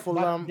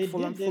 Fulham played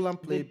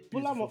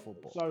beautiful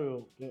football.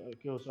 Sorry.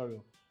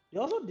 They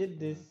also did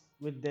this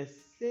with the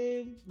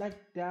same,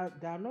 like there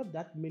are not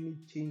that many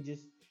changes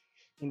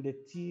in the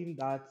team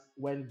that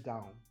went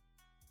down.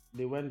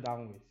 They went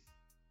down with,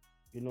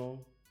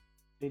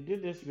 they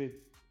did this with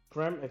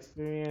Prem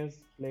experienced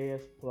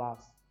players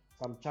plus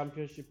some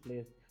championship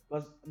players,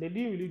 because they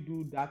didn't really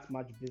do that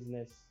much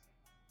business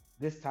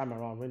this time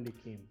around when they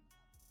came,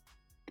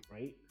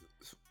 right?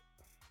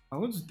 I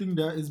want to think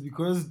that it's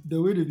because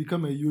the way they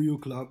become a yo-yo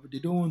club, they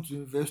don't want to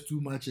invest too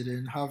much and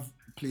then have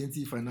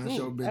plenty financial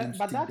True, burden to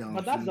but take down.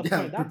 that's So the they are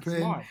point. That's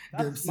preparing smart. That's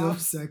smart. themselves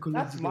That's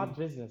psychologically. smart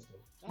business,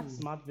 though. That's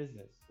Hmm. smart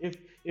business.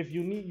 If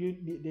you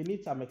need they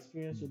need some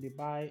experience, so they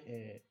buy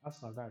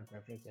Arsenal guy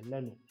reference a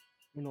Leno.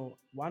 You know,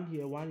 1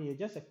 year,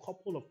 just a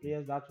couple of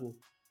players that will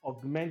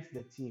augment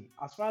the team.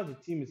 As far as the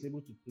team is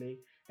able to play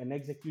and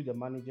execute the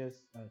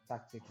manager's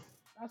tactics,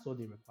 that's what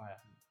they require.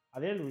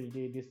 At the end of the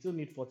day, they still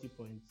need 40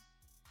 points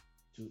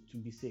to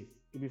be safe.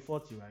 It'll be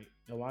 40, right?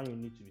 The one you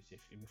need to be safe.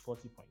 It'll be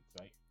 40 points,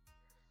 right?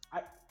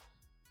 I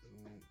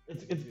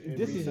it's In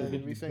this season is going to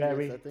be recent years, I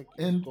very think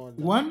it's And gone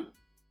down.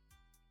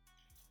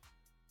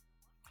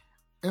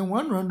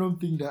 one random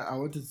thing that I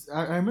wanted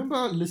I remember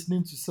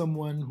listening to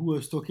someone who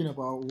was talking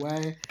about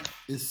why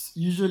it's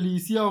usually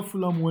see how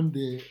Fulham won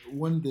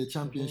the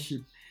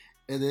championship,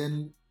 and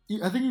then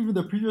I think even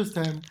the previous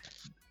time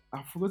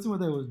I've forgotten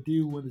whether it was they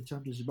who won the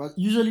championship, but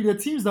usually the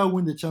teams that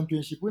win the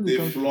championship when they They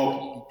come to the Premier League,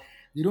 flop.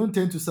 they don't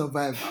tend to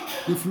survive.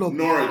 They flop.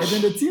 Norwich. And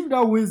then the team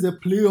that wins the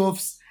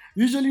playoffs,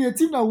 usually the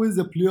team that wins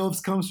the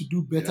playoffs comes to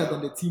do better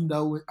than the team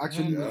that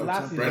actually wins the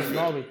last season, championship.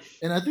 Norwich.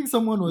 And I think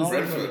someone was Norwich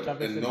won the Brentford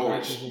championship and last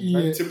Norwich. season.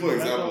 Yeah. Typical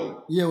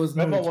example. Yeah, it was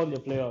Brentford Norwich. won the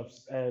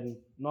playoffs, and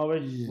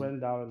Norwich Yeah.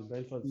 went down. And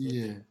Brentford.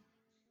 Yeah.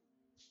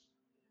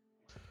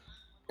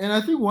 And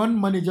I think one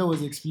manager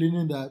was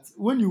explaining that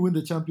when you win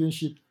the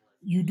championship,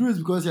 you do it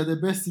because you're the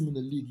best team in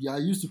the league. You are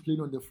used to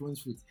playing on the front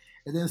foot.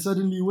 And then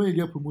suddenly, when you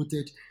get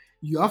promoted,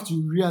 you have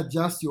to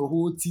readjust your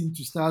whole team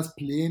to start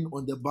playing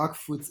on the back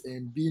foot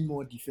and being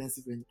more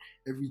defensive and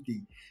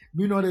everything.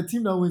 Meanwhile, the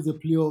team that wins the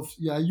playoffs,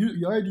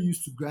 you're already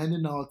used to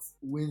grinding out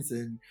wins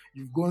and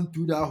you've gone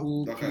through that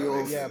whole That kind of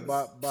makes playoff Yeah,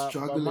 sense. but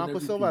struggle and Marco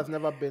Silva everything.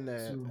 has never been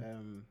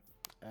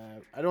So,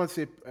 I don't want to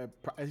say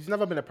he's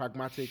never been a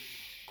pragmatic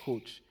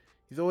coach.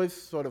 He's always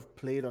sort of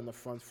played on the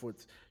front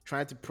foot,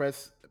 trying to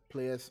press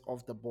players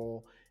off the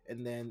ball,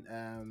 and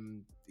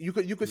then you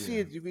could see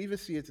it. You could even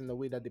see it in the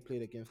way that they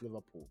played against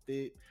Liverpool.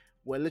 They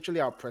were literally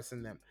out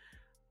pressing them.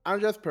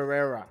 Andres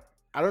Pereira,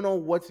 I don't know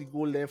what he go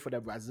learn for the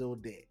Brazil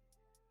there,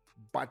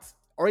 but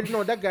already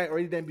no, that guy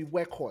already then be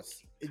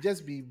workhorse. It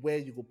just be where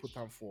you go put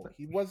him for.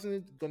 He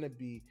wasn't gonna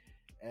be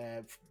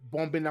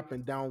bombing up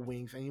and down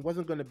wings, and he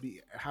wasn't gonna be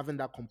having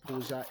that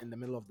composure in the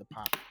middle of the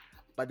park.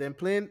 But then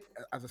playing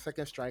as a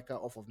second striker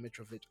off of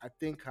Mitrovic, I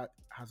think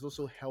has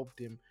also helped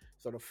him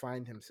sort of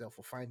find himself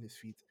or find his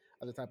feet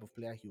as the type of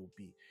player he will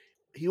be.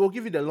 He will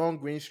give you the long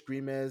range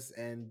streamers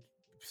and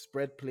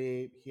spread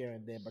play here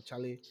and there, but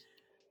Charlie,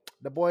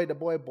 the boy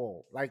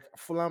ball. Like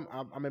Fulham,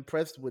 I'm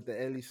impressed with the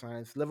early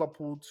signs.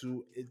 Liverpool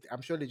too.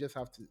 I'm sure they just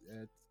have to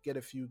get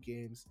a few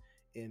games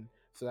in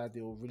so that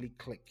they will really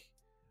click.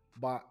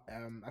 But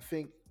I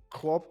think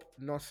Klopp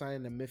not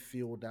signing a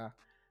midfielder,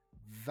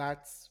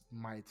 that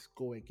might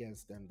go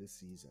against them this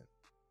season,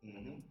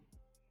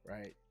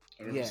 right?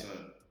 100%.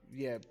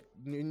 Yeah.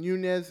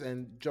 Nunez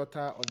and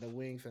Jota on the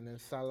wings, and then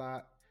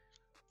Salah.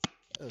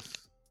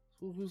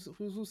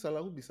 Who's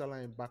Salah? Who be Salah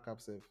in backup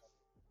save?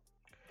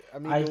 I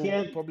mean, I they'll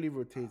hear, probably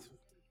rotate.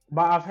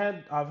 but I've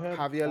heard.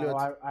 Javier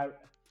Elliott.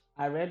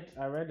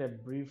 I read a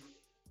brief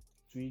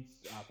tweet.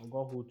 I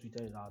forgot who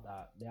tweeted it out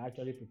that they're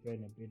actually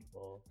preparing a bid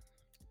for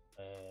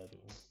um,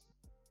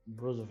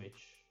 Brozovic.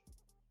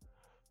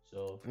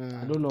 So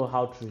I don't know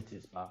how true it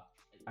is, but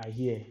I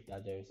hear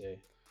that there is a.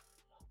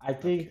 I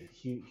think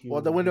he.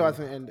 Well, the window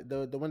hasn't and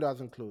the window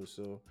hasn't closed,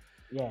 so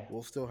Yeah,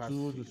 we'll still have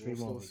 2 to to see. 3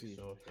 We'll more still weeks. see.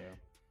 So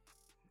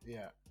yeah.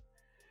 Yeah.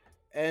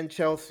 And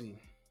Chelsea,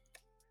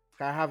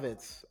 Kai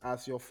Havertz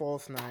as your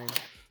false nine,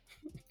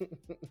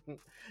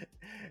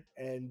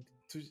 and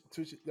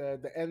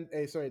the end.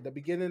 Sorry, the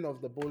beginning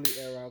of the Bowley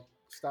era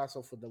starts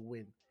off with the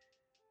win.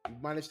 You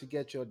managed to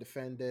get your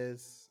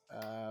defenders,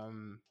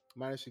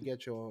 managed to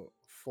get your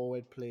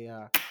forward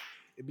player.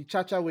 It be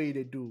cha-cha way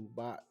they do,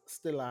 but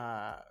still,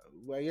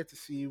 we're yet to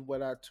see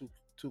whether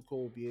Tuchel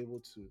will be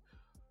able to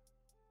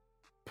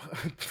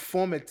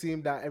form a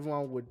team that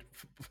everyone would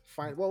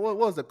find. What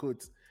was the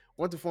quote?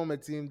 Want to form a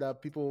team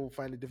that people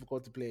find it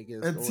difficult to play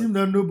against. a team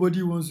that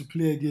nobody wants to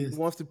play against.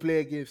 Wants to play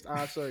against.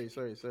 Sorry.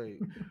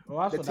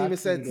 Well, The team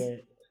is set.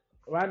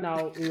 Right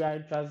now we are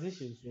in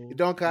transition, so You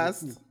don't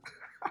cast.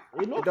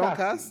 You know, don't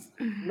cast.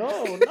 No,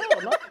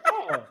 not at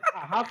all.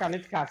 How can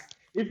it cast?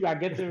 If you are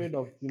getting rid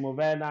of Timo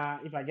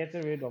Werner, if I'm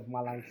getting rid of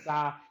Malang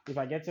Sarr, if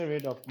I'm getting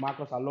rid of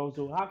Marcos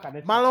Alonso, how can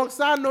it? Malang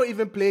Sarr not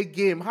even play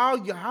game. How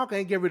can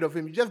you get rid of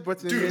him? You just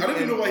brought him. Dude, I don't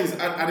even know why he's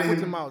adding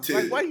him out.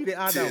 to, why you they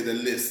add to out? the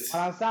list.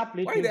 Malang Sarr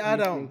played 20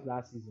 games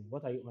last season.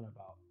 What are you on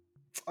about?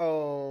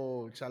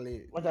 Oh,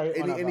 Charlie. What are you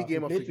on about? Any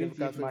game of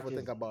significance I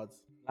think about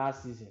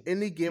last season.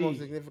 Any game of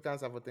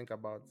significance I would think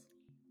about.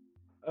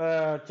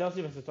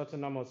 Chelsea versus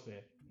Tottenham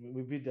Hotspur.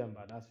 We beat them,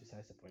 but that's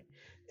besides the point.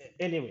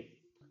 Anyway,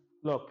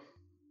 look,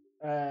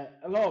 a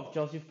lot of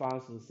Chelsea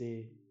fans will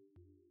say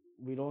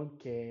we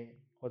don't care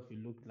what we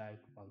look like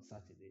on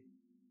Saturday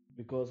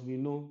because we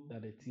know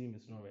that the team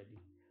is not ready.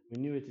 We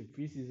knew it in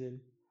preseason,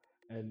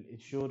 and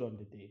it showed on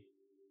the day.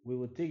 We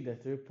will take the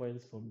 3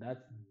 points from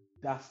that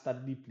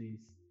dastardly place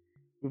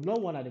We've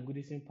not won at the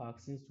Goodison Park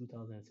since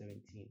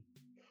 2017.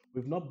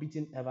 We've not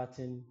beaten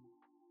Everton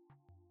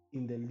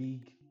in the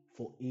league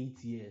for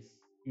 8 years.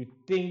 You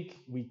think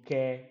we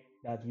care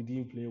that we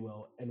didn't play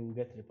well and we'll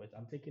get 3 points?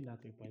 I'm taking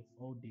that 3 points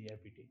all day,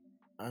 every day.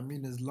 I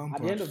mean, it's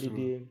Lampard. At the end of the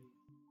day,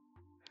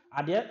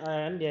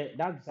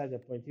 that's besides the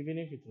point. Even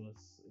if it was,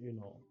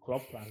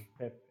 Klopp and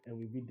Pep and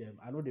we beat them,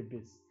 I know the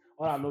base.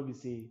 All I know we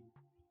say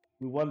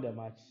we won the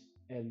match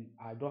and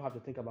I don't have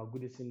to think about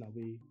Goodison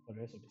away for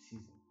the rest of the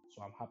season.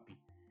 So I'm happy.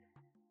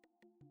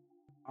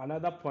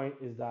 Another point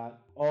is that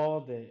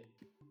all the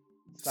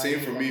same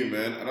for me,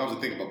 man. I don't have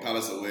to think about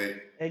Palace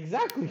away.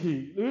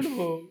 Exactly.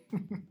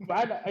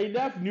 I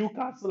have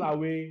Newcastle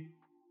away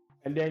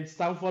and then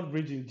Stamford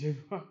Bridge in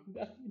January.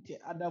 That's the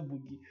other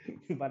boogie.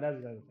 But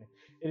that's the other thing.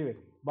 Anyway,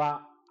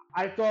 but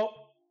I thought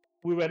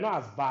we were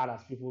not as bad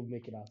as people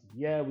make it out.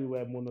 Yeah, we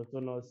were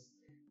monotonous,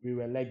 we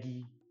were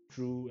leggy,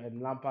 true,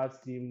 and Lampard's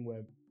team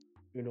were,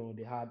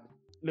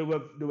 they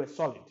were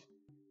solid.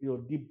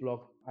 Deep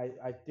block.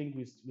 I think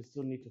we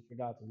still need to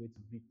figure out a way to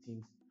beat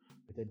teams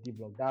with a deep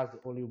block. That's the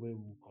only way we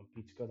will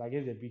compete. Because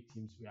against the big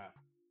teams, we are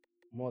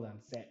more than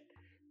set.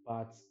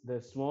 But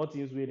the small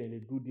teams where they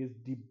do this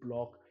deep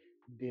block,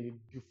 they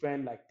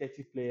defend like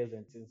 30 players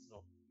and things.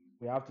 So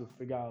we have to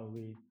figure out a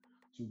way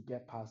to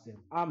get past them.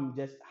 I'm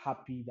just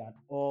happy that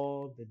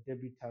all the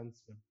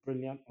debutants were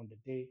brilliant on the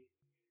day.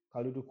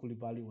 Kalidou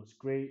Koulibaly was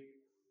great.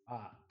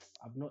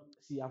 I've not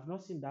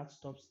seen that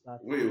stop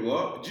start. Wait,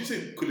 what? Did you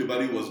say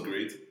Koulibaly was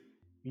great?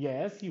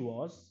 Yes, he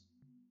was.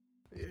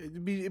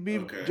 It'd be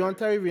okay. John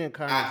Terry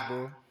reincarnated,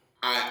 bro.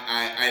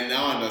 I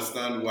now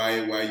understand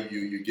why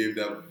you gave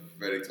that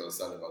verdict on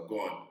Saliba. Go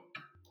on.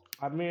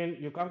 I mean,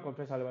 you can't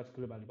compare Saliba to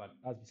Koulibaly, but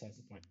that's besides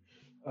the point.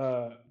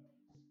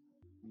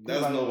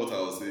 That's not what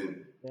I was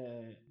saying.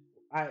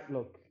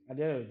 Look, at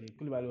the end of the day,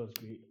 Koulibaly was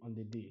great on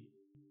the day.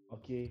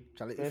 Okay.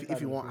 Charlie,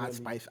 if you want to add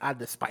spice, add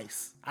the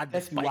spice. Add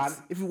the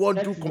spice. If you want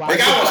to do the guy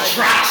was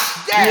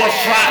trash. Yeah, he was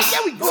trash.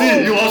 There we go.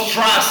 See, he was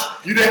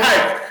trash. You didn't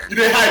hype. He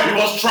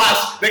was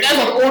trash. The guy's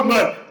an old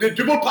man. They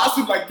dribbled past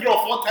him like 3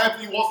 or 4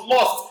 times. He was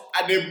lost.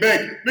 And they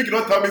begged. Make it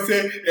not tell me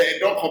say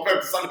don't compare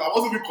him to Saliba. I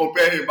wasn't even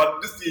comparing him,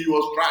 but this year he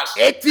was trash.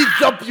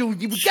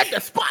 ATW, you get the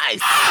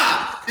spice.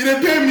 He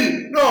didn't pay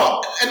me.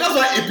 No, and that's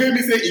why he paid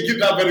me say he give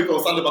that verdict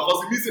on Saliba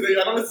because he means that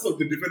your analysis of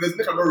the defenders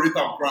make a no rate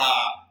and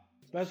cry.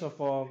 First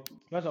of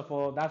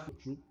all, that's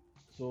true.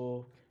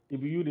 So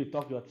if you they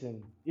talk your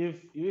thing. If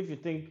you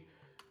think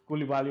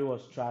Koulibaly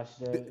was trash,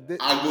 then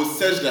I will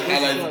search the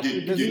highlights.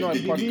 This is not a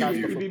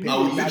podcast of opinions. I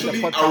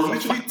will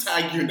literally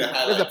tag you in the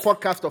highlights. This is a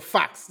podcast of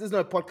facts. This is not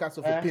a podcast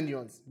of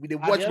opinions. We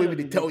watch where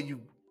we tell you.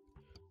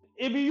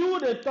 If you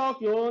they talk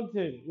your own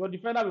thing, your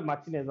defender with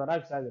Martinez, but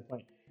that's the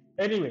point.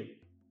 Anyway,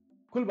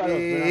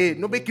 Koulibaly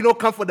no make you don't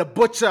come for the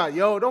butcher,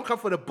 yo. Don't come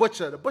for the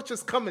butcher. The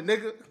butcher's coming,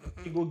 nigga.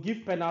 You go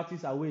give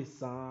penalties away,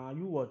 son.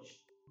 You watch.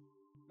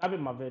 That be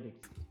my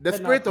verdict. The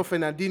spirit of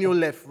Fernandinho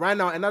left. Right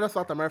now, another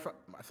South America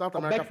for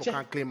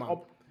can't claim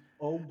out.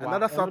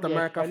 Another South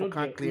America for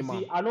can't claim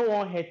out. I don't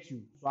want to hurt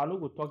you, so I don't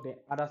go talk the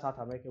other South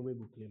American way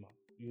go claim out.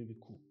 It will be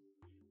cool.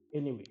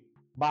 Anyway,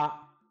 but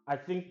I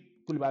think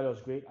Koulibaly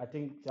was great. I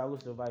think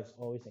Thiago Silva is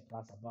always a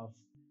class above.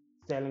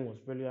 Sterling was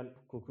brilliant.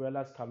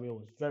 Cucurella's cameo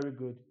was very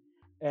good.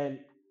 And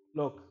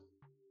look,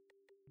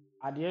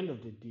 at the end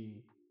of the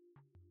day,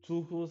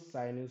 Tuchel's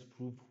signings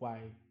prove why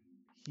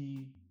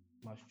he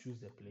must choose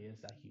the players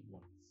that he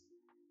wants.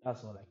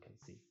 That's all I can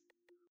say.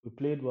 We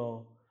played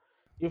well.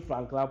 If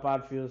Frank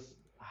Lampard feels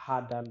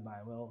hard done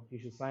by, well, he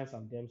should sign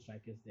some damn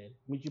strikers then.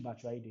 Michi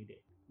Batshuayi did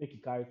it. Make he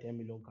carry 10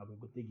 million, come and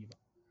go take it.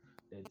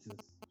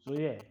 So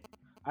yeah,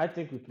 I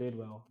think we played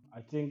well. I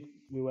think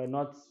we were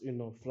not,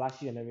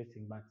 flashy and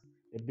everything, but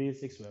the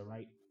basics were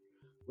right.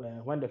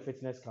 When the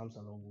fitness comes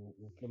along,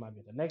 we'll play much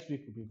better. Next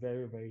week will be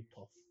very, very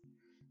tough.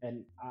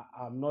 And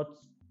I'm not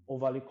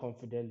overly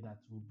confident that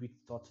we'll beat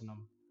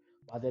Tottenham.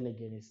 But then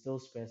again, it's still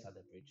Spurs at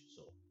the bridge.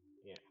 So,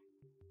 yeah,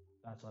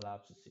 that's all I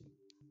have to say.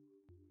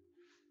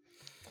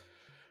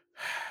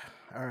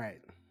 All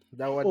right.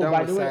 That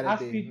was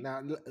Saturday.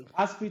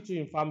 Ask me to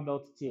inform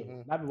Belt team.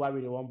 Mm-hmm. That's why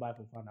we won't buy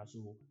for fun.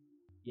 So,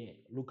 yeah,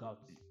 look out.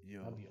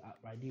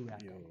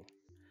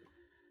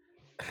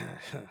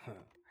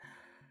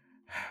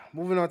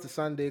 Moving on to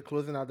Sunday,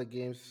 closing out the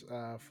games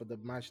for the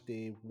match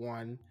day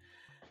 1.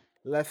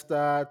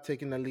 Leicester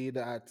taking the lead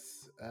at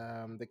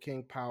the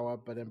King Power,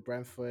 but then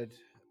Brentford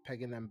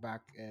pegging them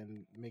back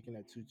and making a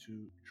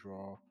 2-2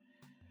 draw.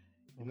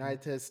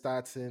 United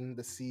starting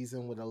the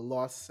season with a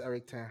loss.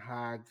 Erik ten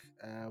Hag,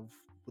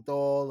 with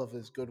all of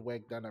his good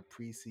work done at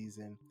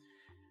preseason,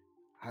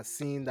 has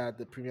seen that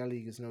the Premier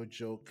League is no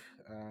joke.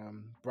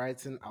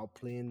 Brighton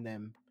outplaying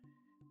them.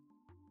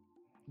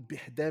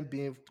 Them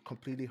being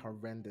completely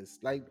horrendous.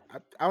 Like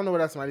I don't know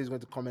whether somebody is going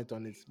to comment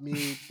on it.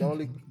 Me,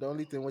 the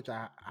only thing which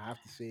I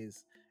have to say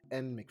is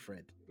end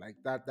McFred. Like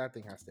that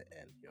thing has to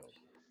end, yo.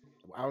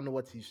 I don't know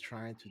what he's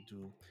trying to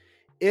do.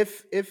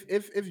 If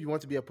you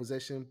want to be a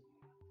possession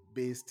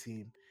based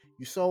team,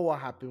 you saw what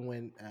happened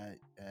when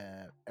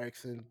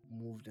Eriksen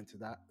moved into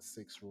that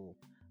 6 role.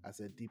 as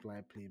a deep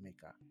line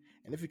playmaker.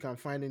 And if you can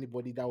find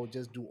anybody that will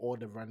just do all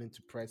the running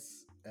to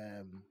press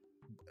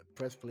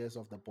players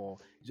off the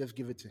ball, just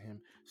give it to him.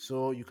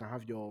 So you can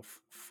have your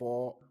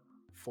 4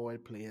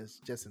 forward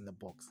players just in the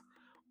box.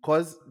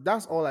 Because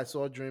that's all I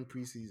saw during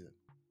preseason.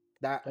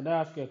 Can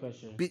I ask you a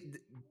question?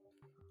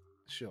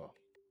 Sure.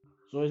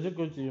 So is it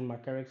going to be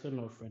McEriksen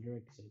or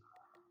Frederiksen?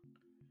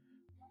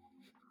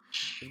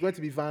 It's going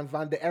to be Van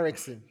der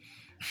Eriksen.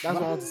 That's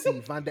what I want to see.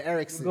 Van der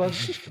Eriksen.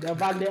 Because the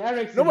Van der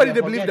Eriksen. Nobody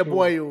they believe the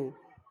boy, yo.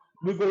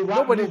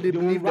 Nobody they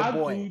believe the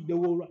boy. They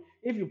will,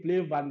 if you play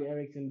Van der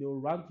Eriksen, they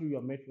will run through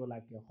your midfield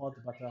like a hot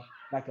butter,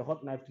 like a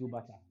hot knife through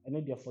butter, and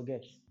then they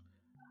forget.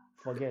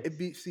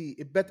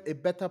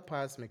 It better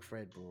pass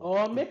McFred, bro.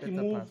 Or make him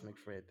move. Pass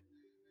McFred.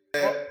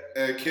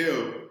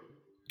 Kale.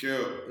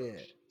 Yeah.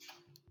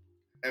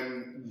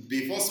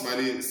 Before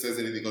Smiley says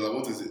anything, because I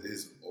want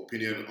his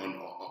opinion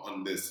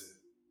on this,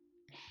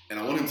 and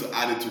I want him to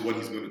add it to what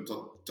he's going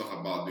to talk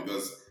about,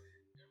 because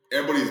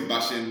everybody is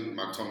bashing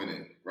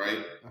McTominay, right?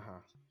 Uh-huh.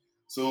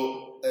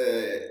 So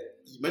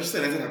Manchester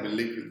United have been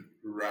linked with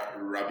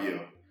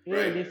Rabiot. Yeah,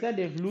 right? They said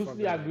they've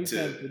loosely agreed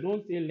terms. They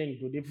don't say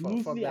linked. They've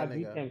loosely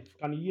agreed terms.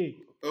 Can you hear?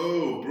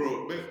 Oh,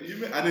 bro! I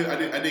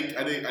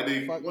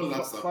did. One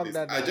last update.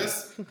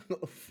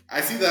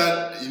 I see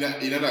that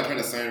United are trying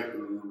to sign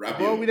Rabiot.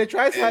 Bro, we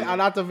try to sign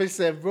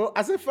Arnautovic, bro.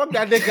 I said, fuck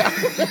that nigga.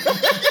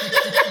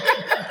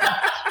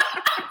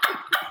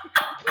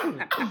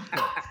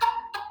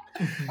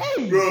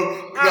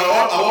 Bro, I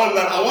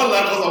want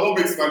that because I won't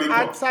make Spanish.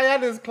 I'm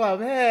tired of this club.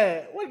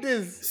 Hey, what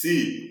is?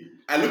 See,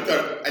 I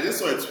just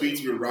saw a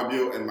tweet with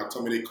Rabiot and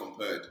McTominay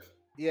compared.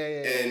 Yeah,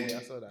 I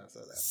saw that.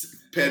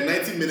 Per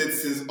 90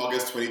 minutes since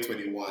August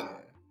 2021,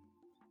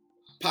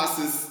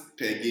 passes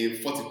per game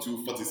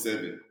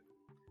 42-47.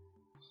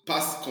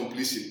 Pass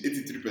completion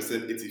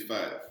 83%,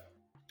 85.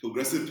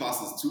 Progressive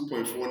passes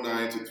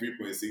 2.49 to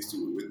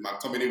 3.62, with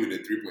McTominay with a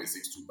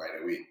 3.62, by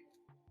the way.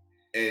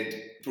 And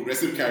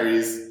progressive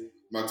carries,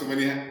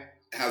 McTominay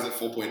has a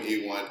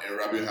 4.81 and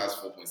Rabiot has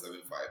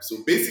 4.75.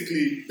 So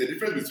basically, the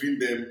difference between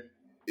them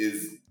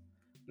is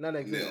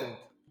non-existent.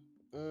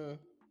 Nil.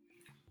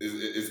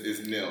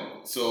 Is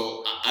nil.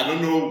 So I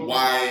don't know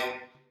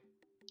why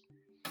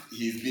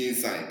he's being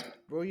signed.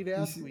 Bro, you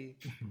ask me.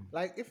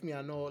 Like, if me,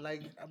 I know,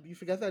 like, you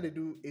forget that they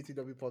do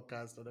ATW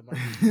podcast or the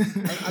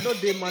Manchester. I know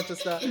they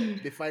Manchester,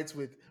 they fight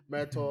with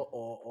Mertor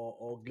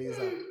or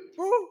Glazer.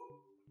 Bro,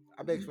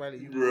 I beg Smiley,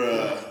 you.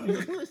 Bruh.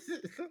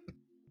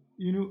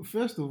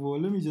 First of all,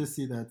 let me just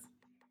say that,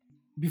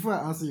 before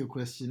I answer your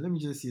question, let me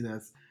just say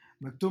that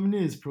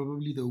McTominay is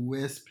probably the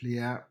worst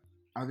player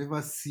I've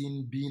ever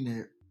seen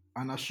being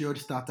an assured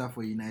starter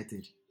for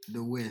United.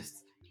 The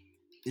worst.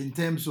 In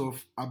terms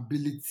of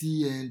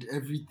ability and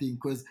everything,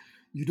 because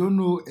you don't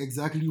know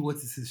exactly what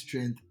is his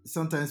strength.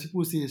 Sometimes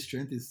people say his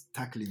strength is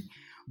tackling,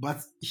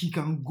 but he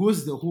can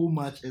ghost the whole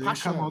match and then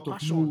come out of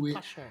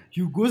nowhere.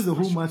 He goes the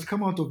whole match,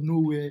 come out of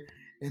nowhere,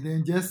 and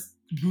then just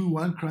do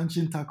one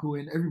crunching tackle,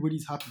 and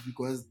everybody's happy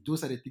because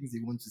those are the things they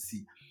want to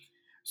see.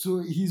 So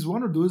he's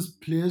one of those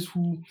players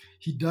who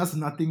he does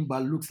nothing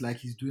but looks like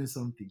he's doing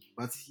something,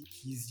 but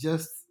he's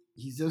just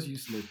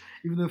useless.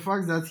 Even the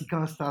fact that he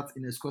can't start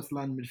in a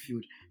Scotland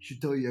midfield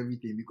should tell you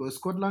everything, because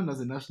Scotland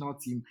as a national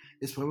team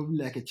is probably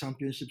like a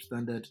championship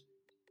standard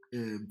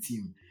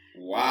team.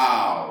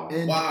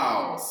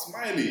 Wow.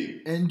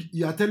 Smiley. And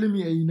you are telling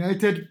me a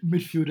United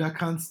midfielder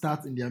can't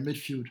start in their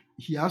midfield.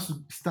 He has to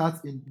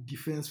start in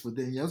defense for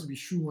them. He has to be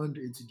shoehorned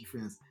into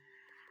defense.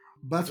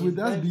 But with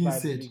that being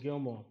said,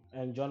 Gilmore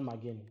and John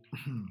McGinn.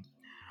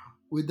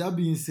 With that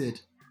being said,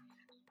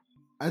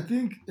 I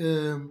think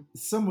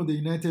some of the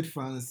United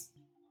fans,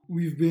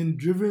 we've been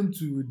driven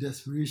to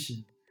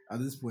desperation at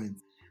this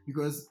point,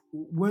 because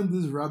when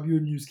this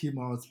Rabiot news came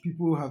out,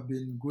 people have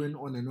been going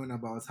on and on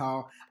about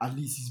how at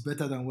least he's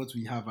better than what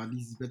we have.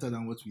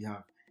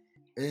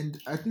 And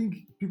I think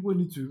people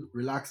need to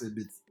relax a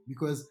bit,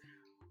 because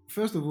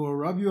first of all,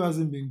 Rabiot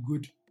hasn't been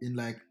good in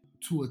like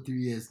 2 or 3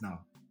 years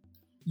now.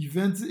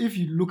 Juventus, if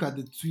you look at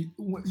the tweet,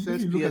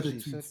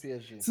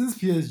 since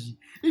PSG,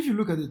 if you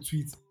look at the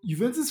tweet,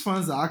 Juventus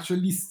fans are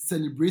actually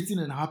celebrating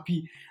and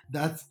happy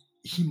that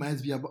he might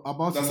be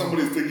about that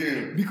somebody's taking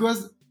him,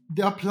 because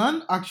their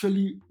plan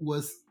actually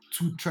was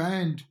to try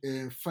and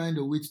find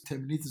a way to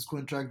terminate his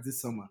contract this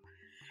summer,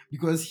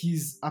 because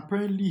he's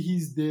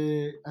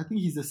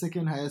the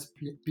second highest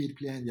paid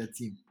player in their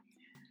team,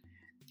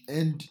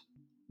 and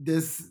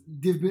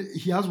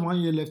he has 1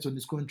 year left on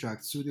his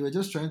contract, so they were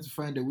just trying to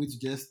find a way to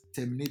just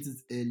terminate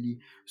it early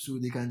so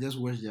they can just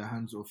wash their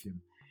hands off him.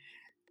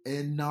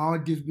 And now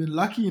they've been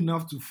lucky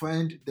enough to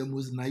find the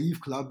most naive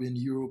club in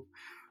Europe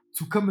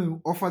to come and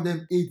offer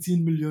them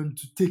 18 million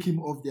to take him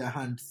off their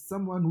hands,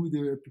 someone who they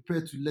were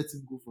prepared to let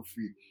him go for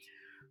free.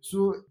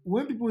 So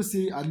when people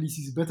say at least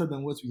he's better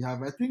than what we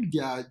have, I think they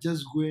are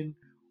just going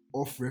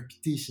off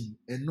reputation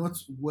and not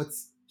what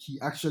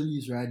he actually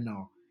is right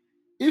now.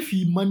 If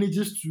he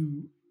manages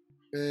to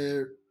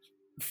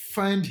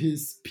find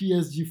his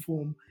PSG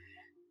form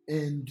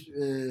and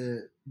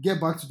get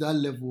back to that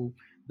level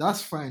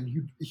that's fine.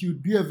 He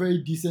would be a very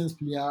decent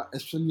player,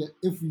 especially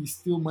if we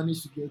still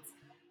manage to get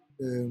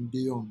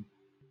De Jong.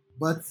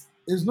 But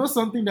it's not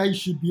something that you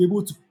should be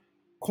able to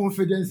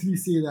confidently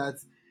say that,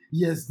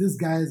 yes, this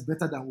guy is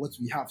better than what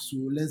we have, so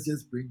let's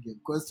just bring him.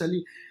 Because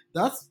actually,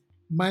 that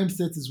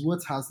mindset is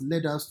what has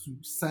led us to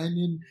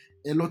signing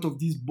a lot of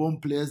these bomb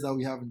players that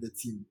we have in the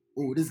team.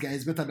 Oh, this guy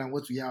is better than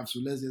what we have, so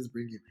let's just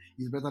bring him.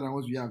 He's better than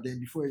what we have. Then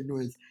before you know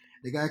it,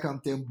 the guy can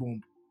 10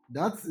 bomb.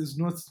 That is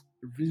not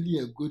really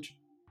a good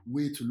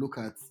way to look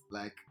at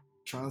like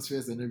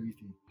transfers and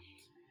everything.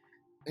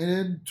 And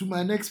then to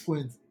my next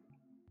point,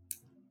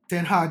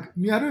 Ten Hag.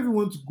 I don't even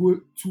want to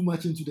go too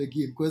much into the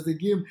game because the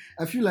game,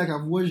 I feel like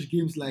I've watched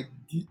games like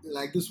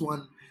this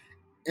one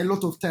a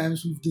lot of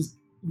times.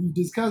 We've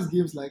discussed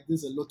games like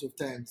this a lot of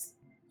times.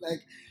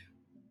 Like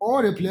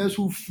all the players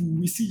who fool,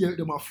 we see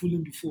them are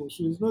fooling before,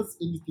 so it's not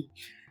anything.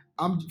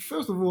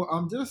 First of all,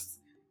 I'm just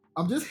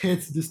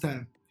hurt this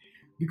time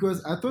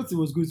because I thought it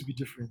was going to be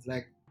different.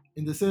 Like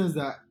in the sense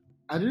that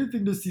I didn't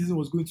think this season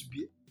was going to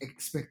be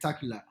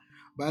spectacular,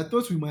 but I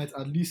thought we might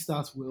at least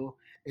start well.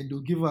 And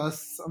they'll give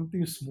us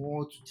something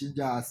small to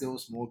ginger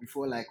ourselves more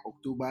before like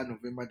October,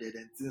 November,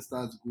 then things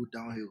start to go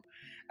downhill.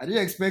 I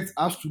didn't expect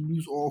us to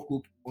lose all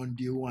hope on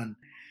day one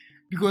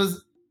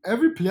because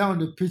every player on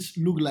the pitch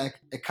looked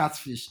like a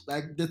catfish.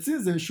 Like the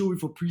things they show me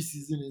for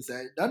preseason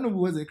inside, that number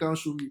was they can't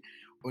show me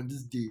on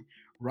this day.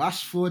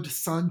 Rashford,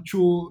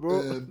 Sancho,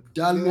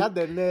 Dalot.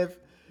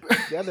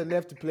 They had the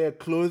nerve to play a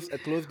closed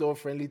door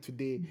friendly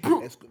today.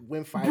 Let's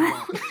win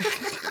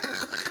 5-1.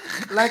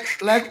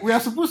 Like we are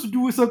supposed to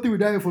do something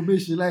with that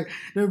information. Like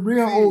they bring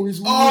out all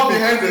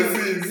behind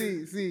the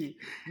scenes. See,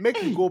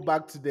 make you go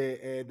back to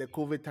the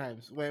COVID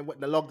times when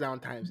the lockdown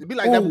times. It'd be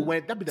like that.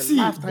 That'd be the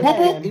last time.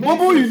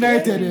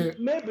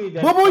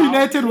 Bobo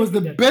United was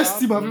the best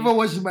team I've ever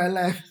watched in my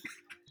life.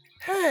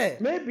 Hey,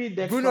 maybe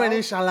the Bruno and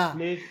Inshallah.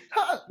 Maybe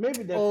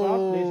the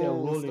crowd plays a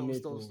role in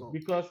it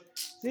because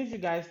since you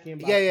guys came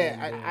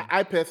back,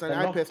 I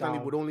personally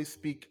would only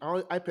speak.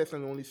 I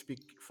personally only speak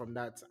from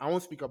that. I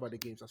won't speak about the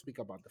games. I'll speak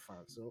about the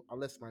fans. So I'll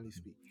let Smiley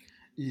speak.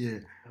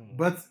 Yeah,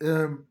 but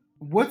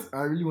what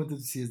I really wanted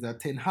to say is that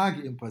Ten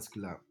Hag in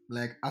particular,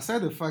 like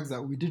aside the fact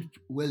that we did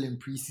well in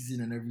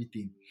preseason and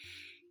everything,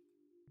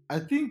 I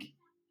think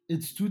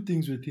it's two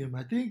things with him.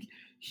 I think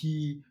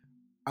he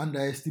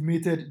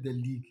underestimated the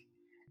league.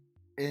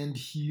 And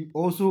he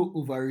also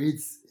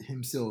overrates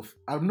himself.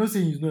 I'm not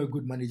saying he's not a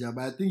good manager,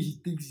 but I think he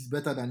thinks he's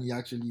better than he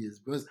actually is.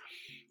 Because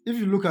if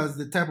you look at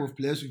the type of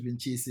players we've been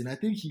chasing, I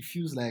think he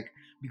feels like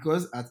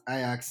because at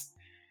Ajax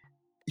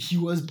he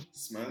was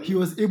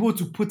able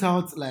to put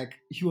out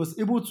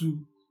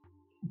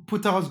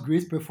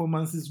great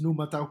performances no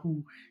matter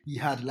who he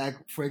had. Like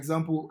for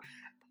example,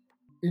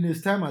 in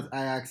his time at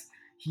Ajax,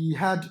 he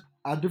had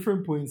at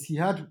different points he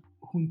had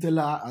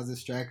Huntelaar as a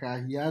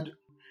striker, he had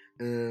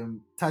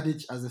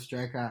Tadic as a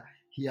striker,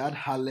 he had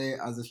Halle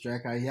as a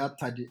striker, he had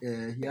I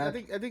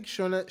think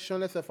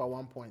Shonesef at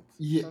one point.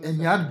 Yeah, and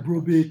he had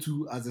Brobe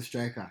too as a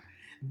striker.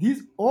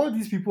 All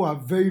these people are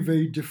very,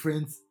 very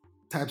different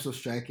types of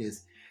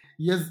strikers.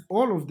 Yes,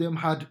 all of them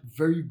had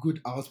very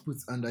good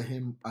outputs under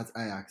him at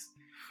Ajax.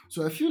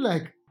 So I feel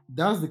like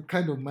that's the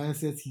kind of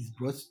mindset he's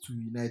brought to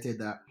United,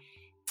 that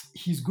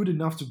he's good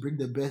enough to bring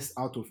the best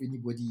out of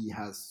anybody he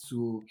has.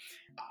 So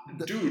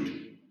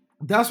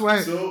that's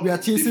why we are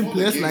chasing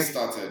players like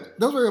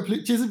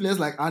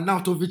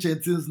Arnautovic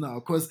and things now,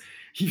 because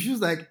he feels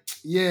like,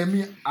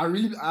 I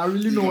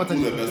really know what I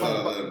need.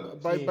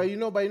 But you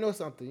know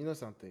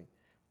something.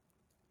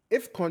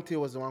 If Conte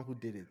was the one who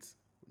did it,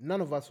 none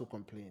of us will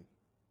complain.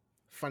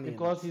 Funny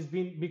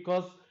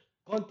because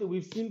Conte,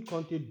 we've seen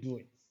Conte do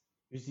it.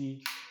 You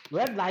see,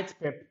 red light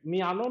Pep.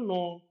 I don't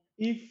know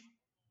if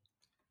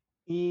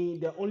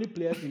the only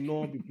players be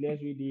players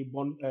with the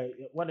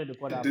what did they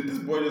call that? Did this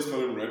boy just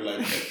call him red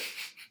light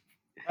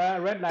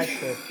Pep? Red light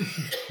Pep.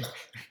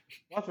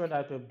 What's red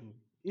light Pep do?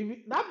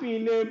 If that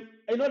being name,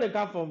 they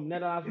come from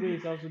Netherlands, where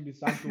it's also the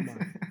Santo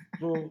man.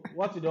 So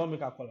what do they all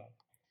make a color?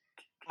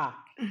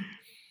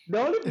 The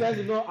only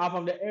players are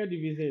from the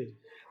Eredivisie.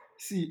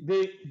 See,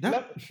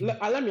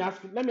 let me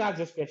ask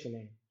this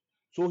question.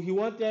 So he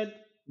wanted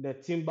the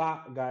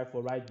Timber guy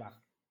for right back,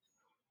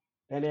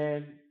 and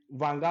then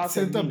Van Gaal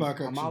said, center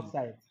back. I'm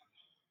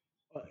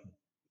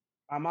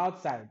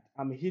outside.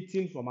 I'm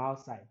hitting from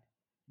outside.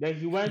 Then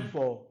he went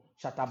for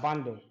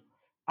Shatabando.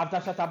 After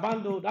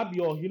Shatabando, that be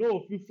all.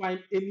 If you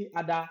find any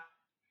other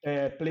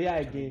player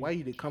again.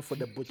 Why they come for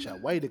the butcher?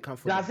 Why they come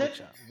for the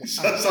butcher?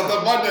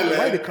 Shatabando.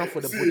 Why they come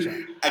for the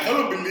butcher? I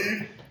cannot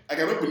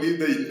believe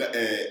that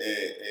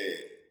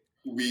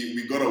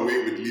we got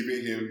away with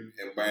leaving him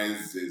and buying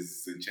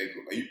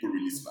Zinchenko. Are you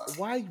really smart?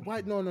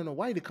 Why? No.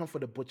 Why they come for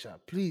the butcher?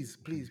 Please.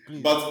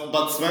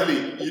 But Smiley,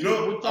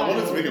 I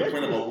wanted to make a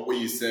point about what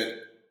you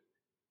said.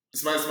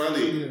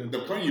 Smiley, the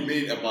point you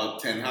made about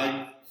Ten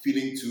Hag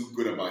feeling too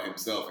good about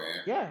himself,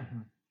 Yeah,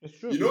 it's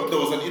true. There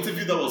was an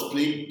interview that was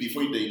played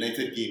before the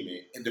United game,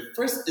 and the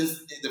first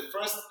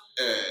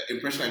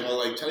impression I got,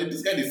 like, Charlie,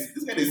 this guy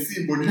is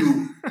seeing body.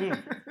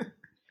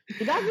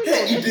 He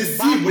doesn't he is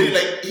seeing body,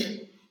 like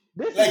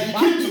Like he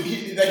came to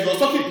he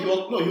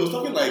was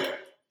talking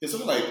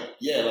like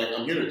yeah, like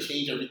I'm here to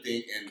change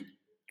everything and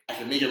I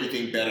can make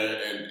everything better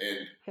and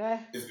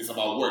it's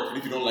about work. And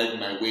if you don't like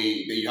my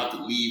way, then you have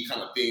to leave,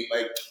 kind of thing.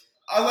 Like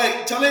I was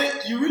like, Charlie,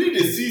 you really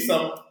did see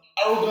some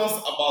arrogance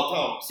about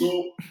him.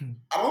 So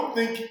I don't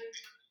think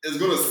it's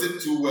gonna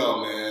sit too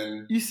well,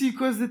 man. You see,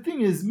 because the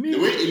thing is, the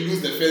way he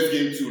lose the first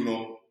game too,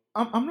 no.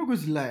 I'm not going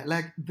to lie.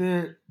 Like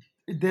the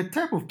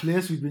type of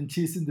players we've been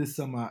chasing this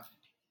summer,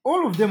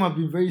 all of them have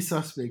been very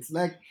suspects.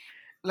 Like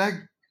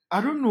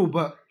I don't know,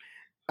 but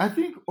I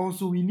think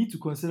also we need to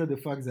consider the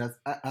fact that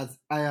as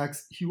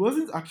Ajax, he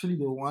wasn't actually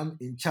the one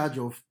in charge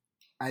of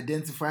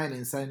identifying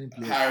and signing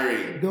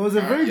players. There was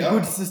a very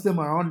good system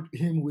around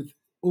him with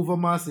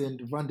Overmars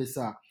and Van der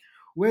Sar,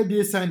 where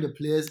they sign the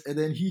players and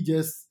then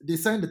they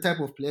sign the type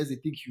of players they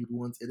think he would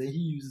want and then he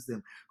uses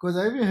them. Because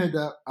I even heard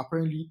that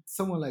apparently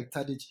someone like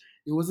Tadic,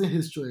 it wasn't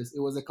his choice, it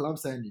was a club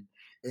signing.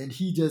 And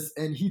he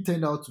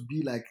turned out to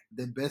be like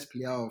the best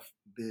player of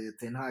the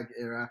Ten Hag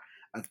era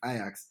at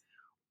Ajax.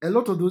 A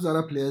lot of those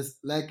other players,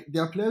 like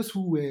there are players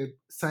who were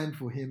signed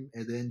for him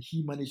and then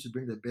he managed to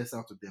bring the best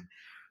out of them.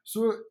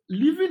 So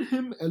leaving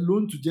him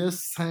alone to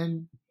just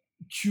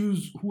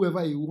choose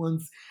whoever he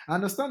wants. I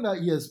understand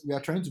that, yes, we are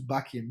trying to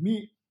back him.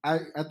 I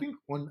think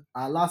on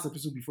our last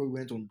episode before we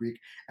went on break,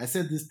 I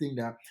said this thing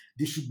that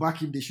they should back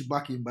him.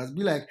 But it's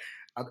be like,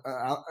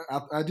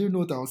 I didn't know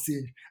what I was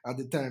saying at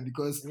the time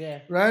because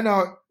right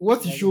now,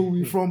 what you show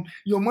me from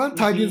your man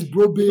targets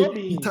Brobe.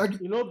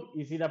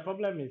 You see, the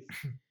problem is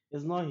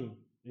it's not him.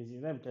 You see,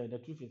 let me tell you, the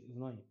truth is it's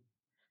not him.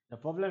 The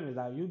problem is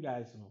that you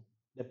guys know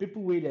the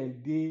people wait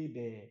and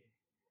the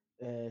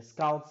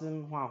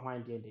scouting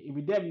if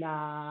we them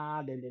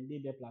now then they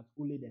the plus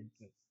fully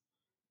themselves.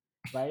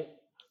 Right?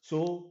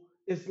 So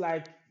it's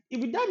like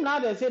if we them now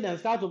they say then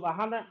scout over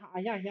 100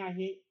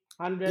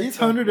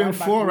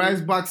 804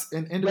 right backs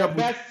and ended up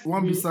with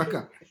one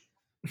Bissaka.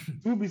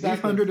 2 Bissakas.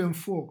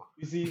 804.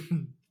 You see,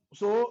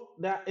 so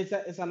that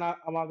it's an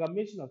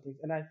amalgamation of things,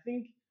 and I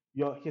think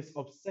his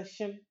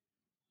obsession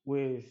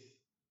with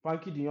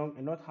Frankie de Jong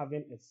and not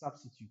having a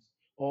substitute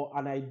or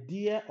an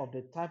idea of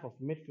the type of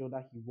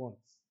midfielder he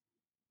wants,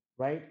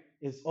 right,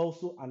 is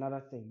also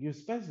another thing. You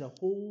spend the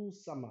whole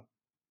summer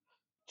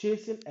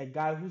chasing a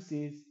guy who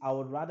says, I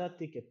would rather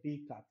take a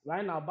pay cut.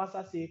 Right now,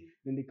 Barca say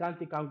then they can't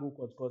take and go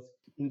because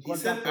he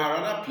said,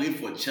 I'd rather play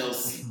for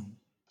Chelsea.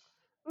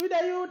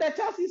 The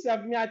Chelsea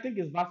self, I think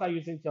it's Barca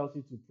using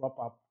Chelsea to prop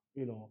up,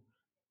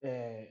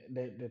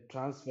 the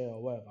transfer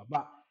or whatever.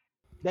 But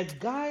the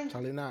guy,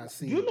 do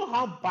you know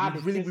how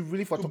bad we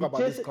really for talk about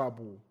this club?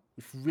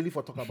 If really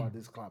for talk about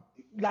this club,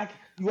 like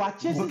you are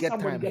chasing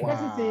somebody,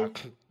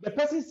 the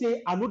person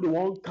say, I know the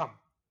one come,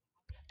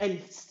 and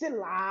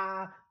still,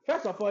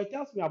 first of all, it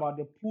tells me about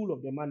the pool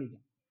of the manager.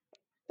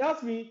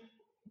 Tells me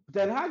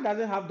Ten Hag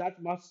doesn't have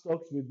that much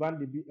stocks with Van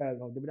de Beek, Van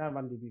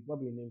de Beek, what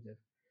be your name there?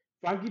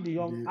 Frankie de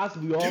Jong, as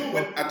we all.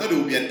 I thought it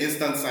would be an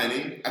instant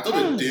signing. I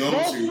thought de Jong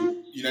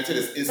to United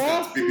is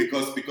instant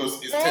because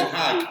it's Ten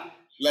Hag.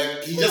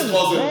 Like he just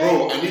calls him,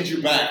 bro, I need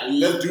you back.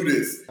 Let's do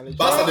this.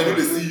 Barca, they know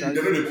they see you, they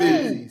know they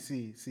pay you.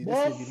 See, this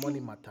will be money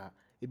matter.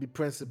 It be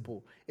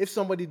principle. If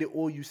somebody they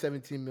owe you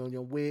 17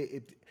 million, where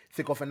it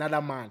think of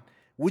another man.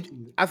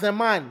 As a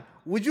man,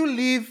 would you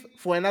leave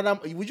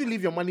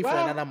your money for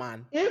another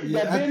man? I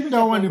think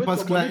that one in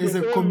particular is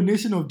a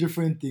combination of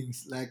different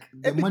things. Like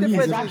the money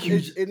is a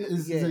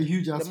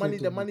huge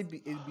aspect. The money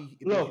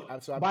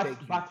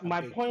but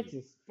my point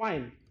is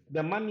fine.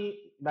 The money,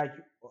 like,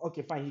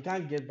 okay, fine. He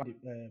can't get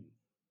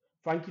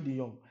Frankie de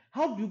Jong.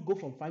 How do you go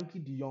from Frankie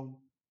de Jong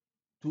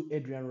to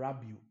Adrien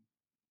Rabiot?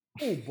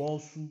 Oh,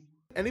 Bonsu.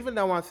 And even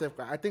that one,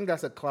 I think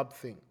that's a club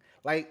thing.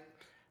 Like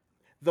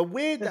the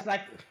way that,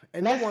 like,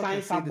 and no one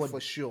can say this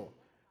for sure.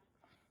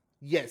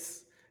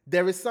 Yes,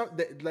 there is some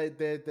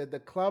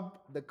the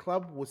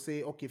club will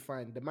say, okay,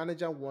 fine, the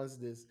manager wants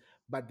this,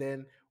 but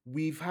then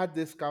we've had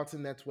this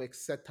scouting network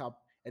set up,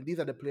 and these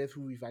are the players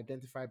who we've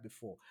identified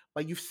before.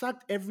 But you've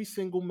sacked every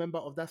single member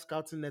of that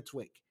scouting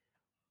network.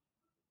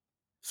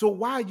 So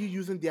why are you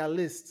using their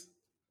list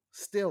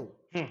still?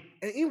 And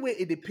anyway,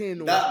 it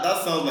depends.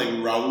 That sounds like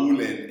Raul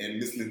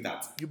and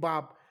Mislintat. You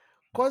Bob.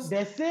 Because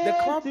the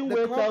club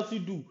Chelsea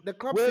do. The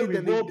club where we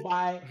go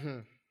by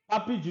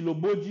Papi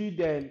Djiloboji,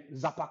 then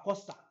Zappa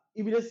Costa.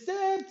 If it's the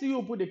same thing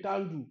you put the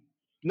can do.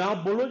 Now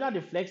Bologna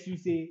the flex you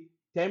say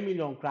 10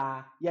 million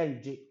cry, yeah,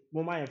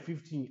 Moma and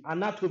 15.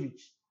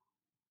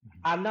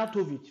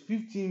 Anatovic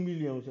 15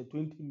 million, so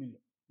 20 million.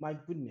 My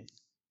goodness.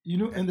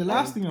 And the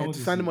last thing I want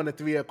to sign him on a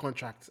 3-year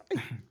contract.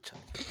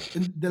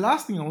 And the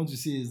last thing I want to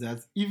say is that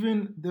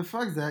even the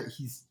fact that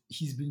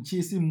he's been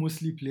chasing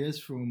mostly players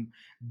from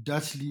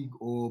Dutch league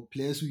or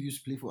players who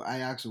used to play for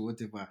Ajax or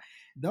whatever,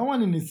 that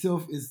one in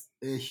itself is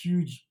a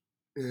huge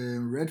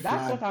red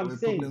flag or a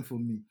problem for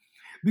me.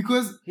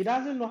 Because he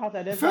doesn't know how to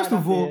identify. First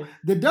of all,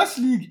 the Dutch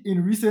league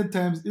in recent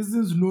times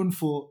isn't known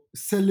for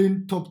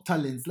selling top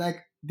talents. Like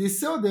they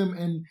sell them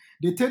and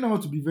they turn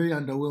out to be very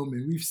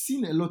underwhelming. We've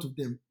seen a lot of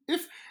them.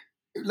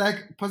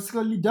 Like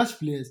particularly Dutch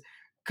players,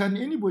 can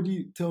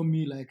anybody tell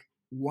me like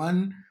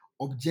one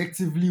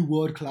objectively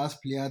world-class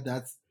player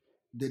that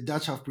the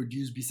Dutch have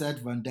produced besides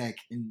Van Dijk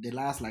in the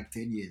last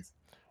 10 years.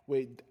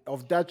 Wait,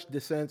 of Dutch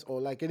descent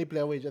or any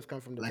player where he just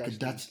come from the like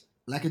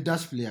a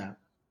Dutch player,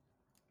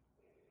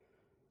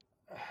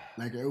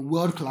 like a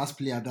world-class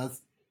player that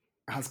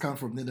has come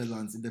from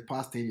Netherlands in the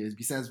past 10 years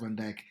besides Van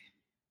Dijk.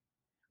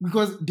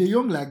 Because De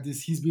Jong like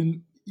this, he's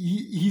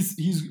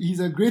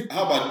a great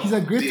talent.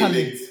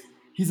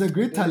 He's a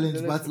great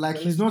talent, but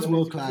he's not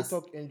world class.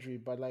 Injury,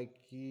 but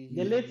he's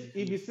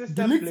a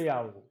system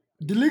player.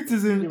 De Ligt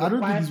isn't. I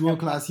don't think he's world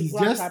class.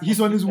 He's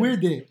on his way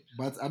there,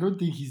 but I don't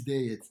think he's there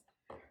yet.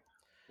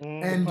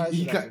 And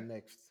he can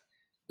next.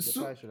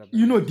 So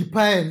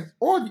Depay and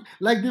all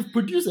they've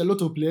produced a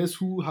lot of players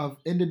who have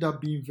ended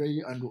up being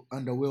very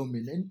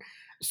underwhelming, and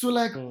so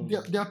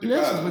their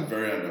players are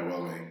very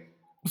underwhelming.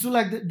 So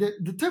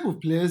the type of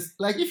players,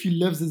 if you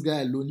left this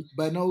guy alone,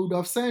 by now would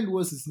have signed,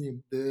 what's his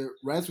name, the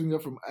right winger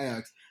from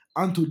Ajax,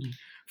 Anthony,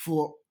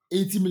 for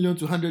 80 million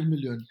to 100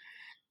 million,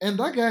 and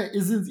that guy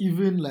isn't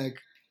even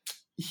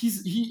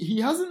he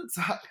hasn't.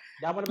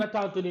 I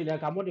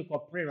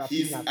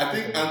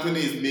think Anthony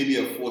is maybe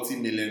a 40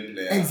 million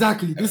player.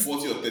 Exactly.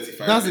 40 or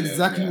 35. That's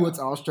exactly what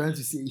I was trying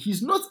to say.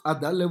 He's not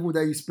at that level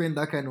that you spend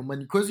that kind of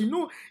money, because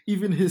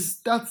even his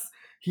stats.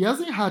 He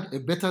hasn't had a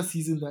better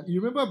season than... You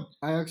remember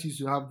Ajax used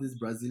to have this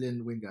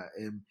Brazilian winger,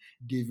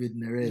 David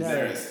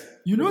Neres.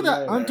 You know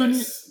that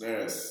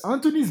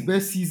Anthony's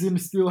best season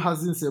still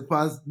hasn't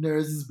surpassed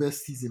Neres'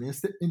 best season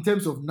in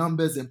terms of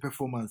numbers and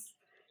performance.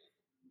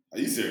 Are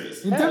you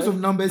serious? In terms of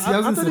numbers, he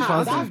hasn't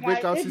surpassed his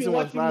breakout season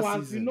was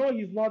last season.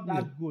 He's not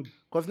that good.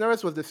 Because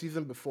Neres was the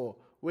season before,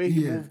 where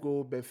he moved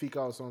go Benfica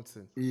or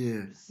something.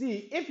 Yeah.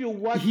 See, if you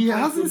watch he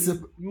Anthony,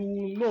 hasn't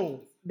you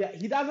know that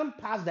he doesn't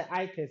pass the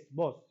eye test,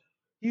 boss.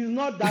 He's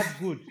not that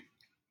good.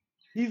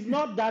 He's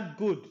not that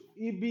good.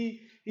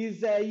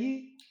 He's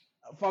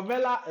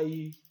favela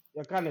you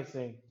kind of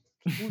saying.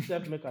 Who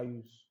self make a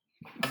use?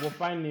 I will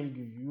find him.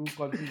 You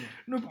continue.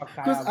 No,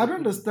 because I don't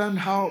understand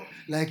how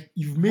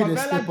you've made favela a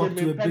step up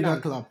to a bigger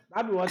club.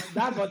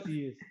 That's what he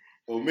is.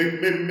 Oh,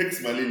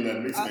 mix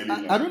Malina.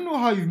 I don't know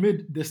how you've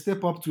made the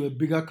step up to a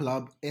bigger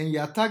club and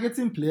you're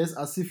targeting players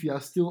as if you are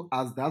still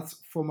as that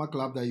former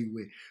club that you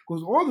were.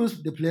 Because all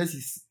the players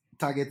he's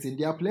targeting,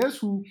 they are players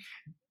who.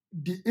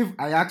 If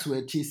Ajax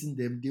were chasing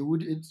them, it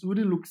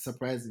wouldn't look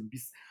surprising,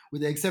 with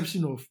the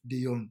exception of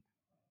De Jong,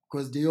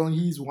 because De Jong,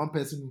 he's one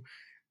person who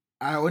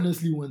I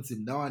honestly want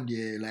him. Now and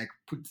they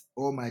put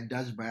all my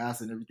Dutch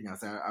bias and everything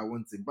aside, I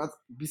want him. But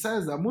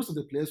besides that, most of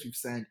the players we've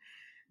signed,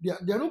 they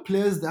are not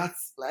players that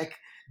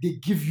they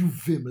give you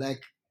vim.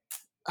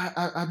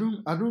 I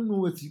don't know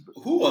what.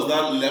 Who was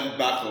that left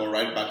back or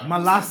right back?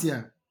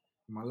 Malacia.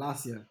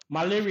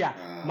 Malaria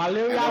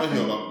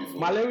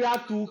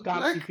too.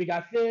 If you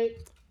can say.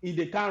 If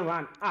they can't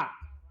run,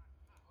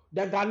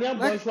 the Ghanaian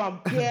boys who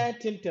are clear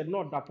tinted,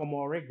 not that from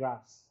our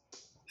grass.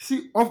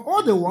 See, of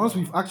all the ones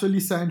we've actually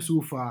signed so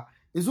far,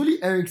 it's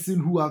only Eriksen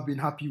who I've been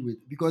happy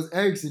with, because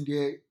Eriksen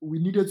we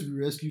needed to be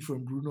rescued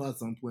from Bruno at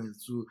some point.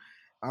 So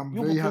I'm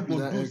very happy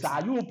that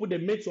Eriksen. You will put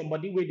them make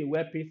somebody where they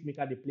wear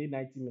pacemaker, they play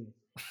 90 minutes.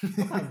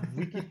 What kind of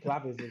wicked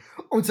club is this?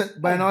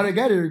 By now the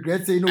guy they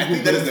regret saying no. I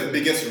think that is the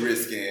biggest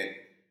risk,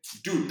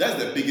 dude.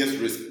 That's the biggest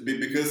risk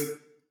because.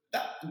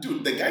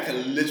 The guy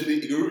can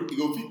literally go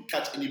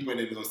catch any point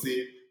and he'll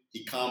say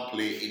he can't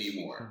play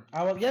anymore.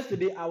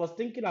 Yesterday I was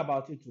thinking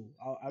about it too.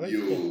 I went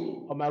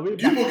on my way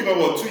back. You talking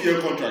about 2-year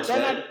contracts,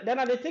 right? Then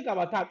I think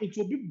about that. It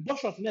will be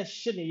Bosch's next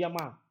shiny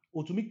man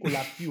or to me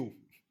collapse.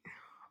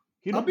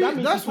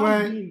 That's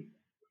why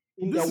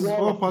this is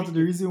all part of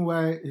the reason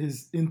why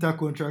his Inter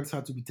contracts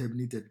had to be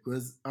terminated,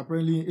 because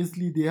apparently in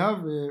Italy they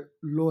have a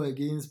law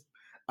against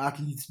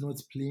athletes not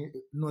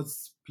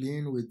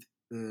playing with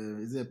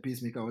is it a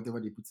pacemaker or whatever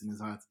they put in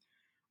his heart.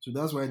 So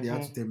that's why they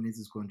had to terminate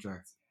his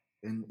contract.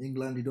 In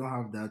England, they don't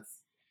have that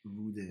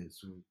rule there.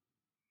 So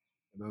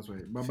that's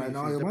why. But by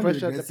now, you're going to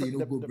regret saying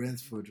go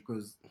Brentford,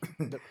 because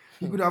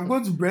he could have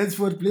gone to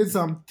Brentford, played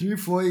some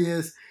 3-4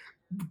 years,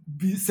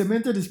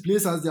 cemented his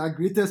place as their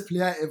greatest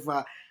player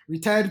ever,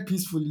 retired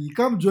peacefully. He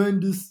can't join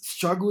this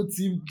struggle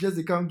team just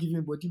they can't give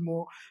him body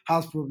more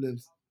house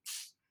problems.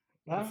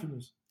 But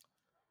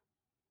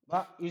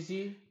you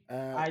see,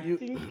 I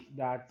think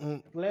that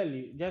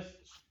clearly, just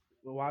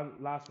one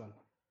last one.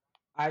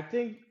 I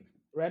think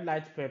Red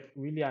Light Pep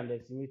really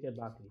underestimated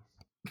Barclays,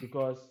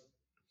 because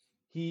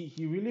he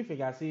really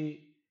figures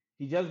he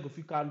just if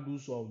you can do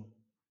some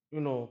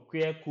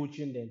queer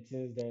coaching and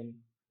things then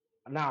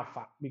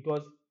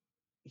because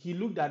he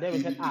looked at them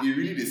and said he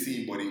really the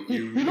same body. He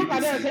looked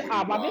at them and said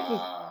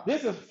but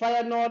this is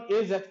Feyenoord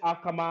AZ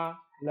Alkmaar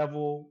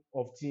level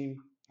of team.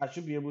 I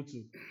should be able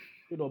to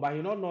but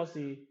he not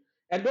say.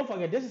 And don't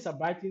forget, this is a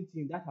Brighton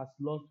team that has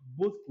lost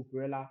both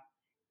Cucurella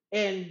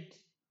and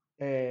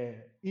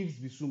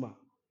Yves Bissouma.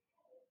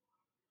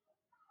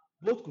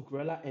 Both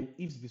Cucurella and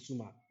Yves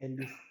Bissouma. And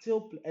they still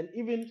play. And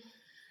even...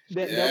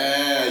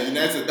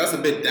 United, that's a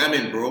bit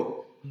damning,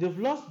 bro. They've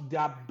lost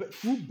their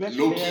two best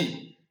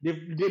players.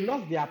 They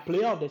lost their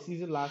player of the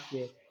season last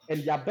year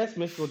and their best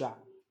midfielder.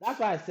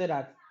 That's why I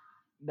said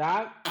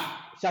that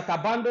Shaka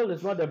Bundle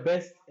is not the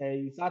best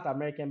South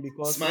American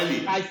because Smiley.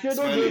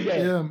 Caicedo did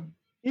there.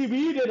 He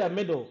did the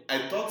middle.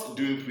 I thought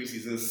during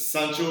preseason,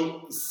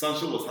 Sancho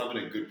was having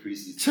a good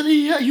preseason.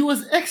 Actually, yeah, he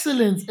was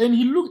excellent, and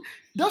he looked.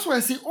 That's why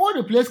I say all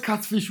the players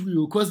catfish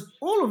Rio, because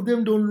all of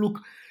them don't look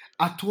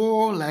at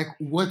all like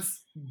what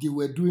they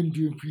were doing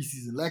during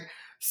preseason. Like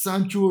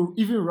Sancho,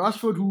 even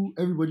Rashford, who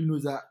everybody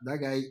knows that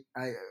guy,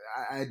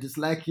 I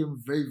dislike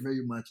him very,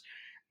 very much.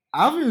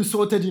 I haven't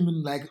insulted him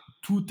in like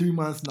 2-3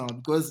 months now,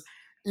 because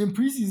in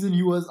preseason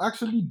he was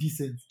actually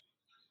decent.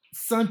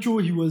 Sancho,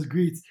 he was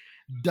great.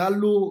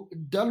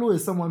 Dalot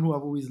is someone who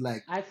I've always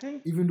liked. I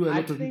think, even though a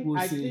lot of people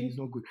say he's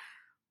not good.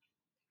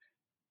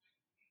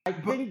 I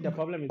think the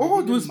problem is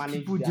all those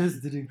people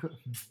just didn't.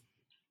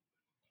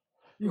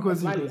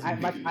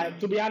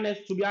 To be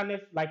honest,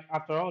 like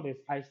after all this,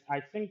 I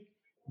think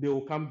they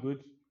will come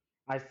good.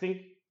 I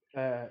think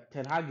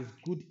Ten Hag is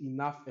good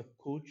enough a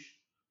coach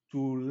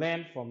to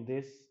learn from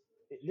this.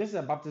 This is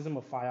a baptism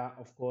of fire,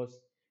 of course,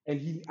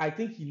 and I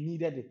think he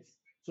needed it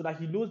so that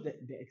he knows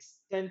the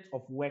extent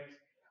of work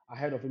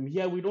ahead of him.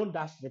 Here, we don't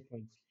dash 3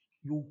 points.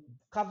 You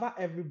cover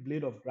every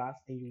blade of grass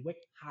and you work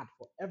hard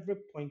for every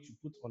point you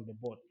put on the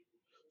board.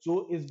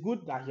 So it's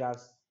good that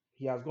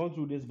he has gone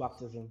through this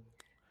baptism.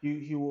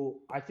 He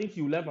will. I think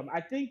he will learn from.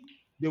 I think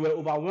they were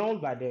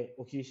overwhelmed by the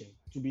occasion,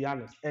 to be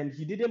honest, and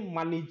he didn't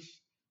manage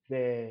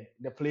the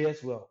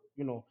players well.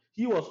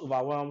 He was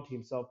overwhelmed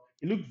himself.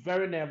 He looked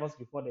very nervous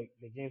before the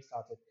game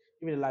started.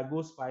 Even like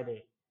go spy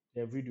the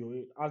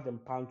video, ask them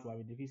pound to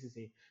have the PC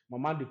say, "My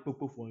man the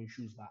popo for his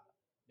shoes back."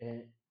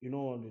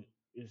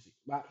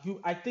 But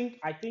I think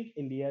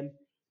in the end,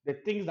 the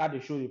things that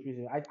they show the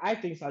preseason, I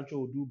think Sancho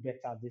will do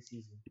better this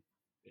season.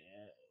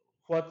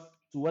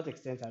 To what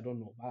extent I don't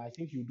know, but I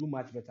think he'll do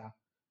much better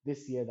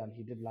this year than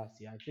he did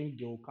last year. I think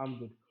they will come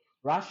good.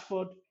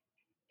 Rashford,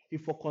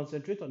 if you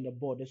concentrate on the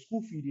ball, the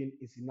school feeding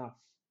is enough.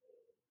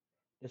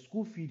 The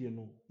school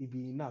feeding, it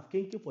be enough.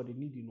 Can't for the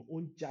need,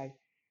 on jai.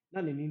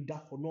 Now they need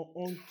that for no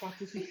on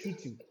practicing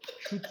shooting.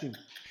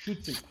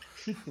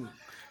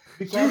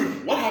 Because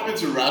dude, what happened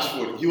to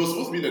Rashford? He was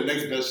supposed to be the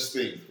next best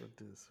thing.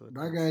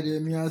 That guy there,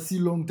 I see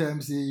long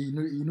time say you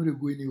know they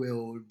go anywhere.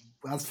 Or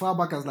as far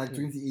back as like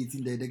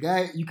 2018, the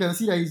guy, you can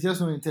see that he's just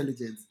not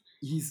intelligent.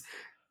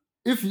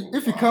 If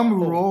he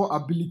come raw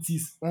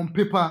abilities on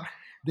paper,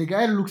 the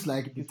guy looks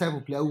like the type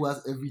of player who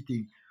has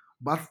everything.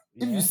 But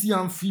if you see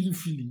him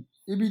feeling,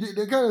 maybe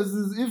the guy is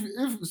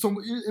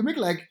it make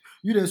like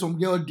there's some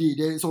girl day,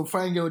 there's some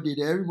fine girl day,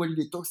 there everybody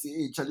they talk say,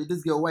 hey Charlie,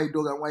 this girl why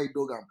dog am.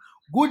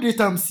 Go date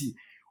him see.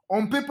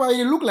 On paper,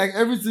 he look like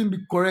everything be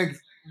correct,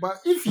 but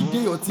if he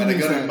did your team, they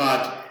got him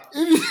mad.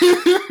 If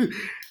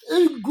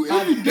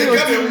he did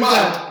your team,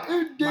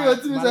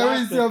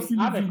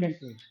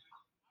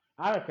 I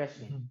have a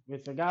question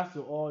with regards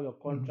to all your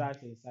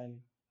contracts and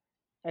signing.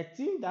 A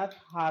team that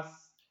has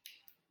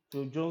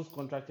Phil Jones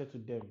contracted to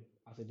them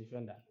as a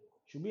defender,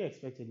 should we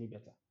expect any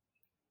better?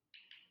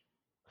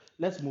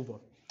 Let's move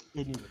on.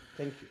 Anyway,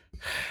 thank you.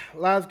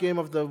 Last game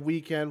of the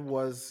weekend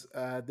was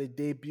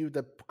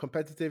the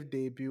competitive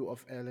debut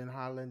of Erling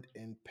Haaland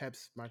in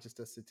Pep's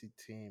Manchester City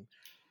team,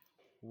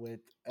 with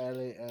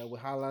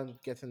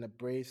Haaland getting a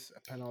brace, a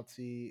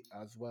penalty,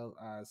 as well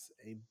as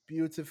a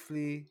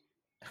beautifully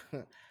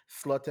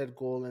slotted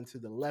goal into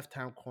the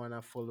left-hand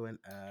corner following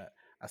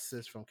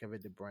assist from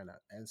Kevin De Bruyne.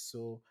 And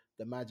so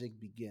the magic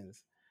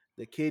begins.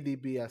 The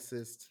KDB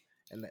assist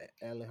and the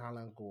Erling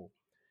Haaland goal.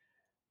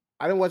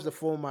 I didn't watch the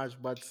full match,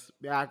 but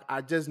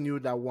I just knew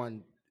that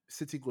one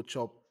City could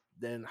chop,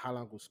 then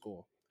Haaland could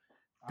score.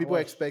 People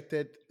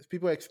expected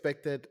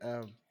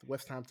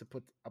West Ham to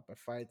put up a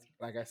fight.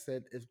 Like I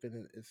said, it's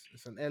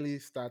an early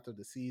start of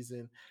the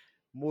season.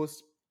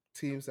 Most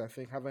teams, I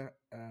think, haven't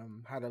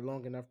had a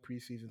long enough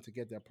preseason to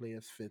get their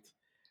players fit.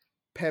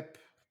 Pep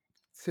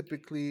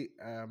typically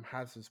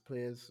has his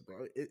players.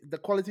 The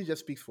quality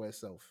just speaks for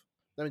itself.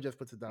 Let me just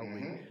put it that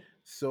way.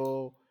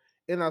 So,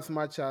 in as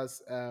much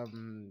as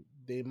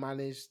they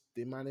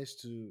managed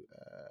to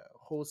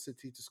hold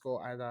City to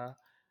score either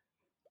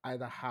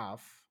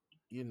half,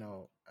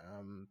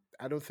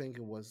 I don't think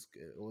it was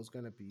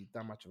going to be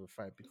that much of a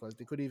fight, because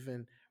they could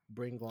even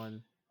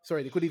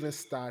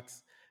start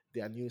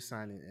their new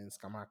signing in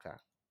Scamacca,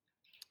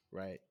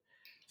 right?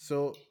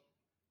 So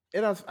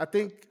I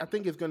think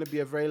it's going to be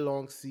a very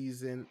long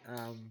season.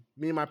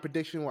 My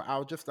prediction,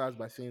 I'll just start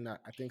by saying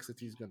that I think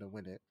City is going to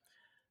win it,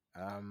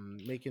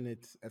 making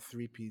it a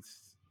 3-peat.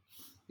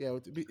 Yeah,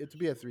 it'd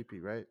be a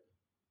 3-peat, right?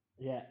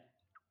 Yeah.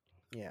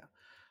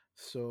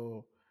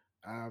 So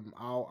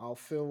I'll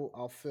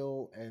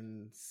fill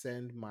and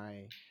send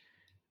my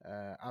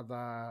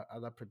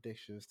other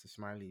predictions to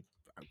Smiley.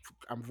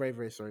 I'm very,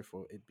 very sorry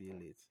for it being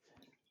late,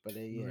 but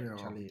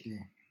Charlie. Okay.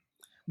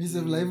 I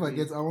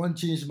want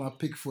to change my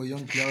pick for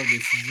young player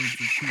this season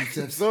to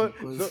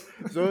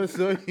Kulusevski.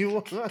 So you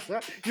want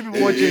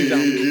change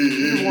them?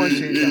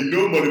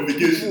 No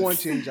modifications. People want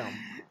change them.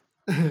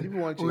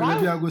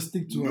 Maybe I go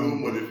stick to no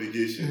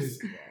modifications.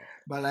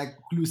 But like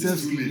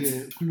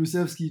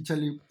Kulusevski,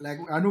 Charlie, like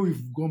I know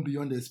we've gone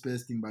beyond the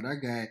Spurs thing, but that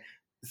guy,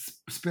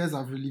 Spurs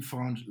have really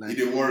found like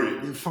they worry.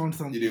 They found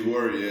something. They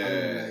worry,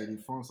 yeah. They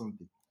found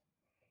something.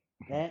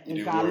 I'm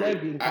only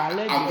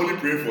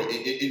praying for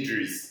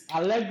injuries.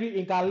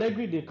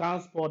 Allegri, they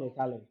can't spoil the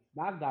talent.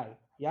 That guy,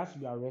 he has to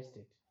be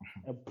arrested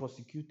and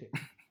prosecuted.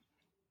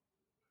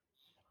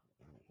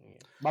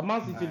 But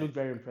Man City looked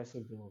very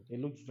impressive, though. They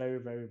looked very,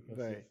 very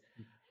impressive.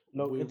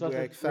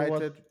 We're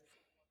excited.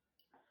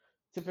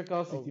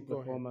 Typical City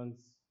performance.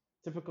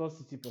 Typical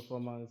City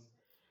performance.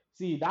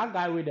 See, that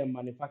guy with the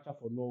manufacturer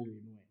for Norway,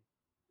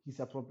 he's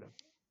a problem.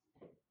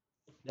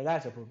 The guy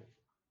is a problem.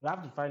 We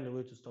have to find a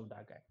way to stop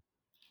that guy.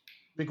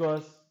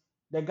 Because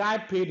the guy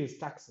paid his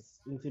taxes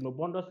into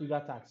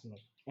Bundesliga tax,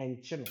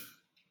 and chilling.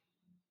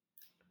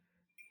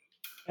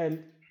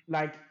 And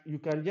like you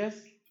can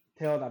just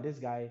tell that this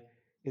guy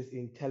is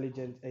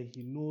intelligent and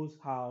he knows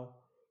how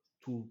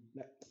to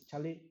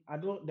Charlie.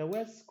 The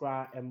word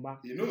scra and back.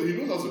 He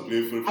knows how to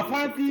play football.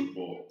 Apparently,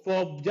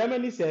 for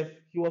Germany,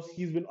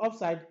 he's been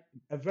offside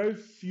a very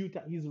few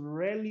times. He's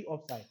rarely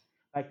offside.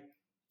 Like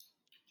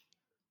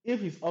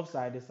if he's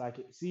offside, it's like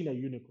seeing a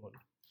unicorn.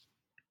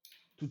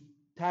 To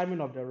timing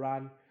of the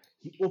run,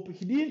 he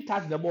didn't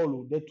touch the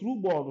ball. The true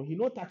ball, he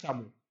not touch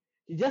him.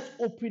 He just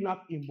opened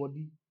up in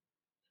body,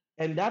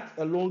 and that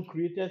alone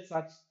created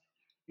such,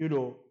 he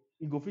go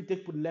fit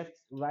take put left,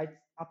 right,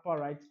 upper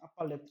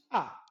left.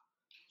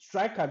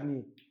 Striker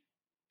me,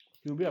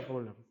 he'll be a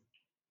problem.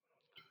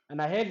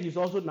 And I heard he's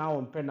also now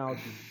on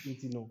penalty.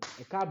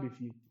 It can't be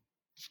few.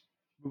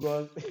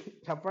 Because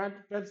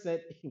Pep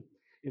said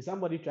if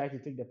somebody tried to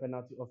take the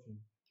penalty off him,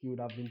 he would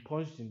have been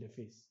punched in the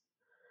face.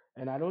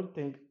 And I don't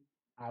think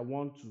I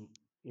want to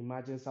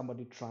imagine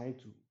somebody trying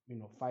to,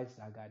 fight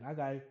that guy. That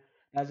guy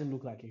doesn't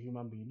look like a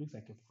human being. He looks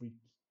like a freak.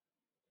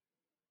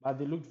 But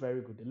they looked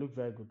very good.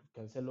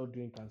 Cancelo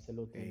doing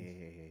Cancelo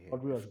things.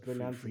 Rodri was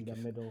brilliant in the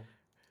middle.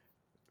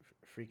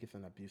 Freak is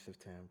an abusive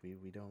term.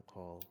 We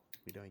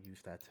don't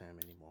use that term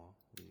anymore.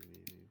 We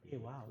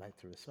like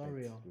to respect.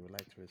 Sorry, we would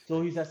like to respect.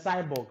 So he's a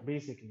cyborg,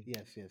 basically.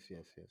 Yes.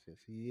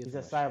 He's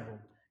a cyborg.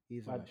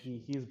 He's and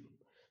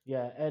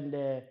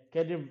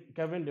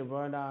Kevin De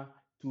Bruyne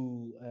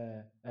to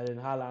Erling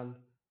Haaland,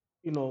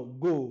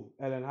 goal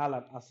Erling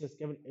Haaland assist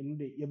Kevin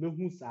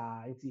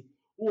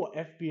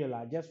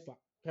FPL just for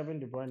Kevin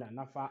De Bruyne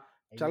Nafa.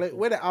 Charlie,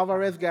 where the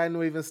Alvarez guy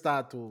no even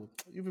start to?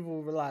 You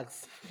people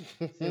relax.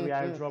 See, we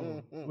are in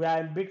trouble. We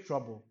are in big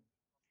trouble.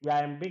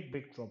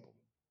 Big trouble.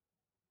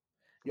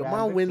 Your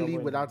man win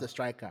league without a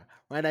striker.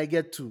 When I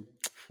get to,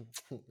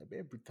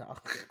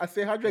 I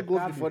say 100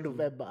 goals before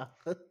November.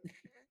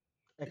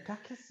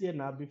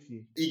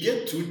 He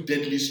get 2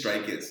 deadly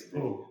strikers,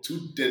 bro.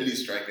 2 deadly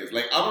strikers.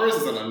 Like Alvarez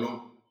is an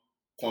unknown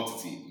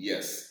quantity,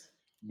 yes,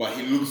 but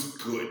he looks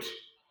good,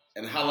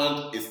 and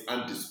Haaland is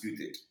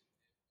undisputed.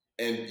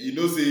 And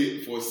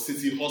say for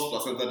City Hospital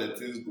Center, the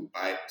things go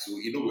by, so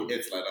we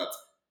hits like that.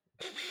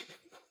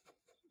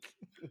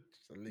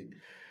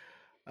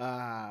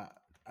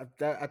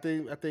 I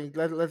think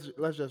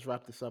let's just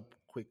wrap this up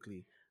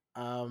quickly.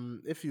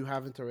 If you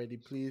haven't already,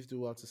 please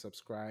do well to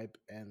subscribe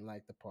and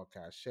like the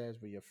podcast. Share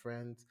it with your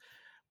friends.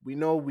 We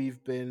know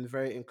we've been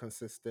very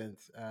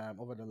inconsistent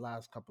over the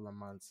last couple of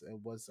months. It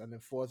was an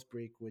enforced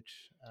break,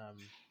 which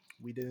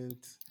we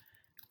didn't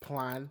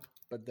plan.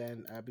 But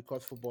then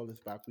because football is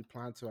back, we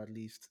plan to at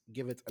least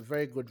give it a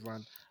very good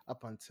run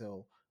up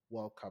until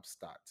World Cup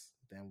starts.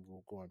 Then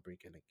we'll go and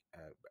break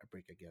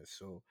again.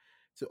 So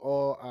to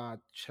all our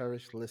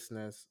cherished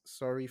listeners,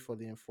 sorry for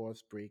the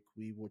enforced break.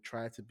 We will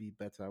try to be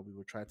better. We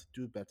will try to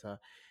do better.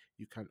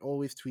 You can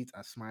always tweet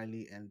at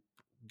Smiley and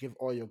give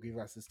all your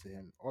grievances to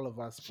him. All of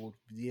us will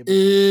be able to...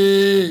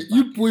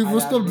 You will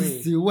stop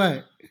this.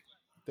 Why?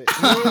 You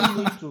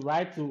need to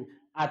write to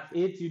at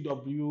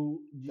ATW,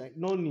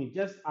 no need,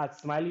 just at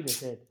Smiley the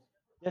said.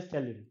 Just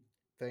tell him.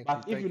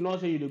 But if you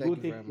not say you go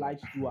take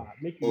flights to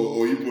make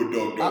you. You put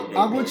dog.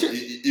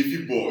 If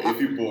you ball.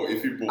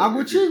 I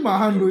go change my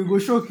handle, it go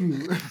shock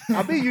you.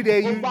 I think you've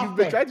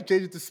been trying to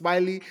change it to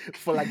Smiley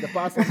for like the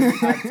past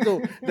months. So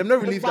they've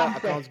not released that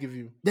accounts give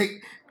you.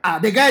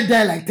 The guy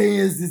died like 10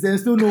 years.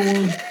 There's still no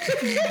one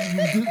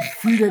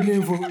free the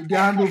name for the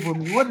handle for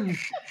me. What is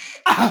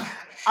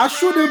I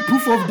showed them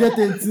proof of death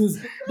and things.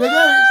 The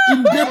guy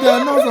in death, they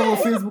announced on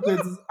Facebook and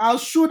things. I'll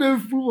show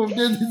them proof of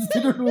death.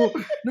 They don't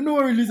know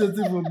what release a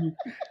thing from me.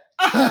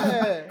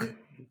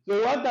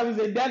 So one time is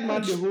a dead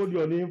man, they hold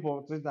your name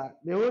for Twitter.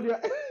 They hold your...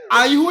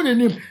 you hold a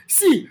name.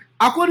 See,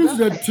 according to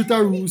the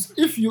Twitter rules,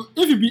 if you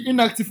be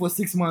inactive for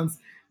 6 months,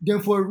 then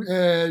for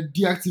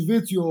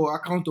deactivate your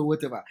account or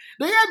whatever.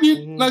 The guy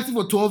be inactive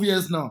for 12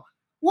 years now.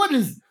 What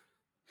is...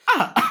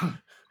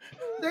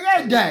 The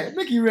guy died.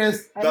 Make him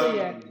rest.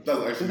 That's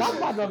actually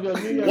part of your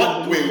name.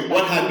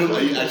 What handle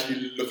are you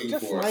actually looking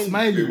for?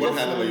 Smiley. What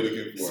handle are you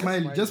looking for?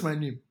 Smiley, just my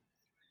name.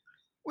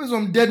 Where's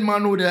some dead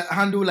man who the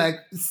handle like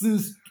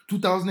since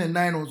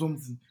 2009 or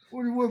something?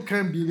 What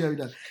kind of behavior with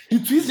that? He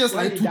tweets just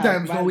like 2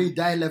 times when he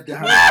died left the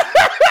handle.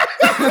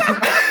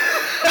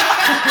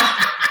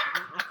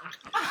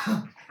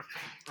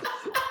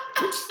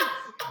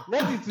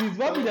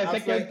 What be the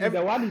second thing?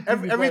 The one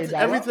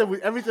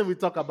everything we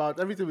talk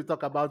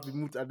about, we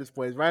moved at this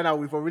point. Right now,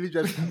 we've already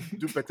just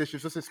do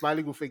petitions. So say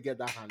Smiley will forget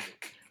that handle.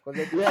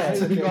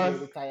 Because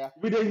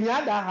we didn't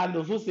hear that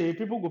handle. So say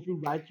people go feel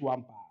right to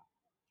one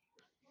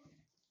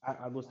part.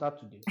 I will start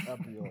today.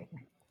 That'll be all.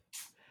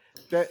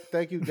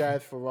 Thank you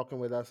guys for rocking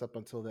with us up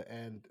until the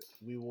end.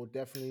 We will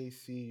definitely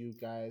see you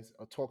guys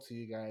or talk to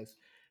you guys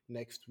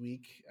next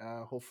week.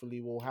 Hopefully,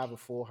 we'll have a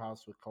full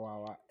house with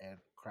Kawawa and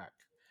Crack.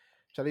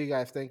 Charlie,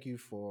 guys, thank you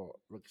for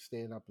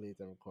staying up late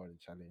and recording,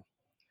 Charlie.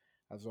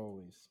 As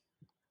always,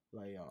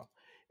 like y'all.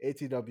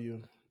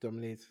 ATW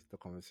dominates the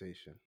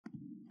conversation.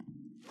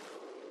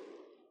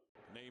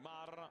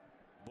 Neymar,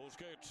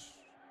 Busquets.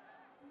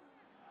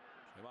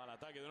 Se va al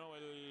ataque de nuevo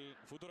el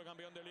futuro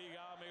campeón de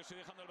Liga. Messi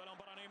dejando el balón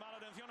para Neymar.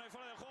 Atención, ahí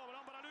fuera de juego.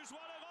 Balón para Luis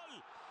Suárez.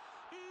 Gol.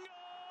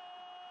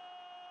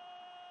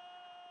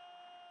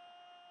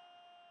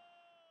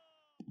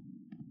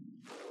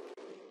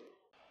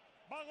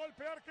 Va a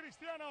golpear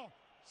Cristiano.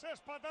 Se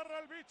espatarra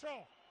el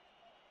bicho.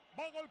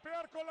 Va a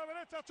golpear con la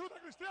derecha. Chuta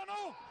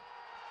Cristiano.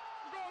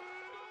 Gol.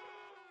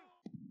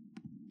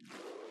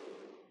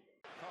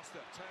 Costa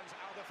turns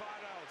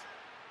Alderweireld.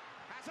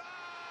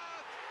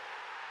 Hazard.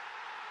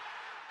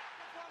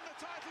 Won the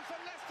title for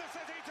Leicester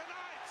City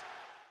tonight.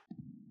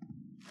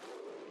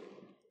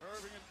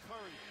 Irving and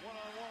Curry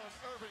one-on-one.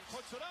 Irving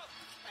puts it up.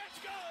 It's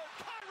good.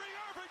 Kyrie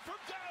Irving from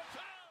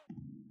downtown.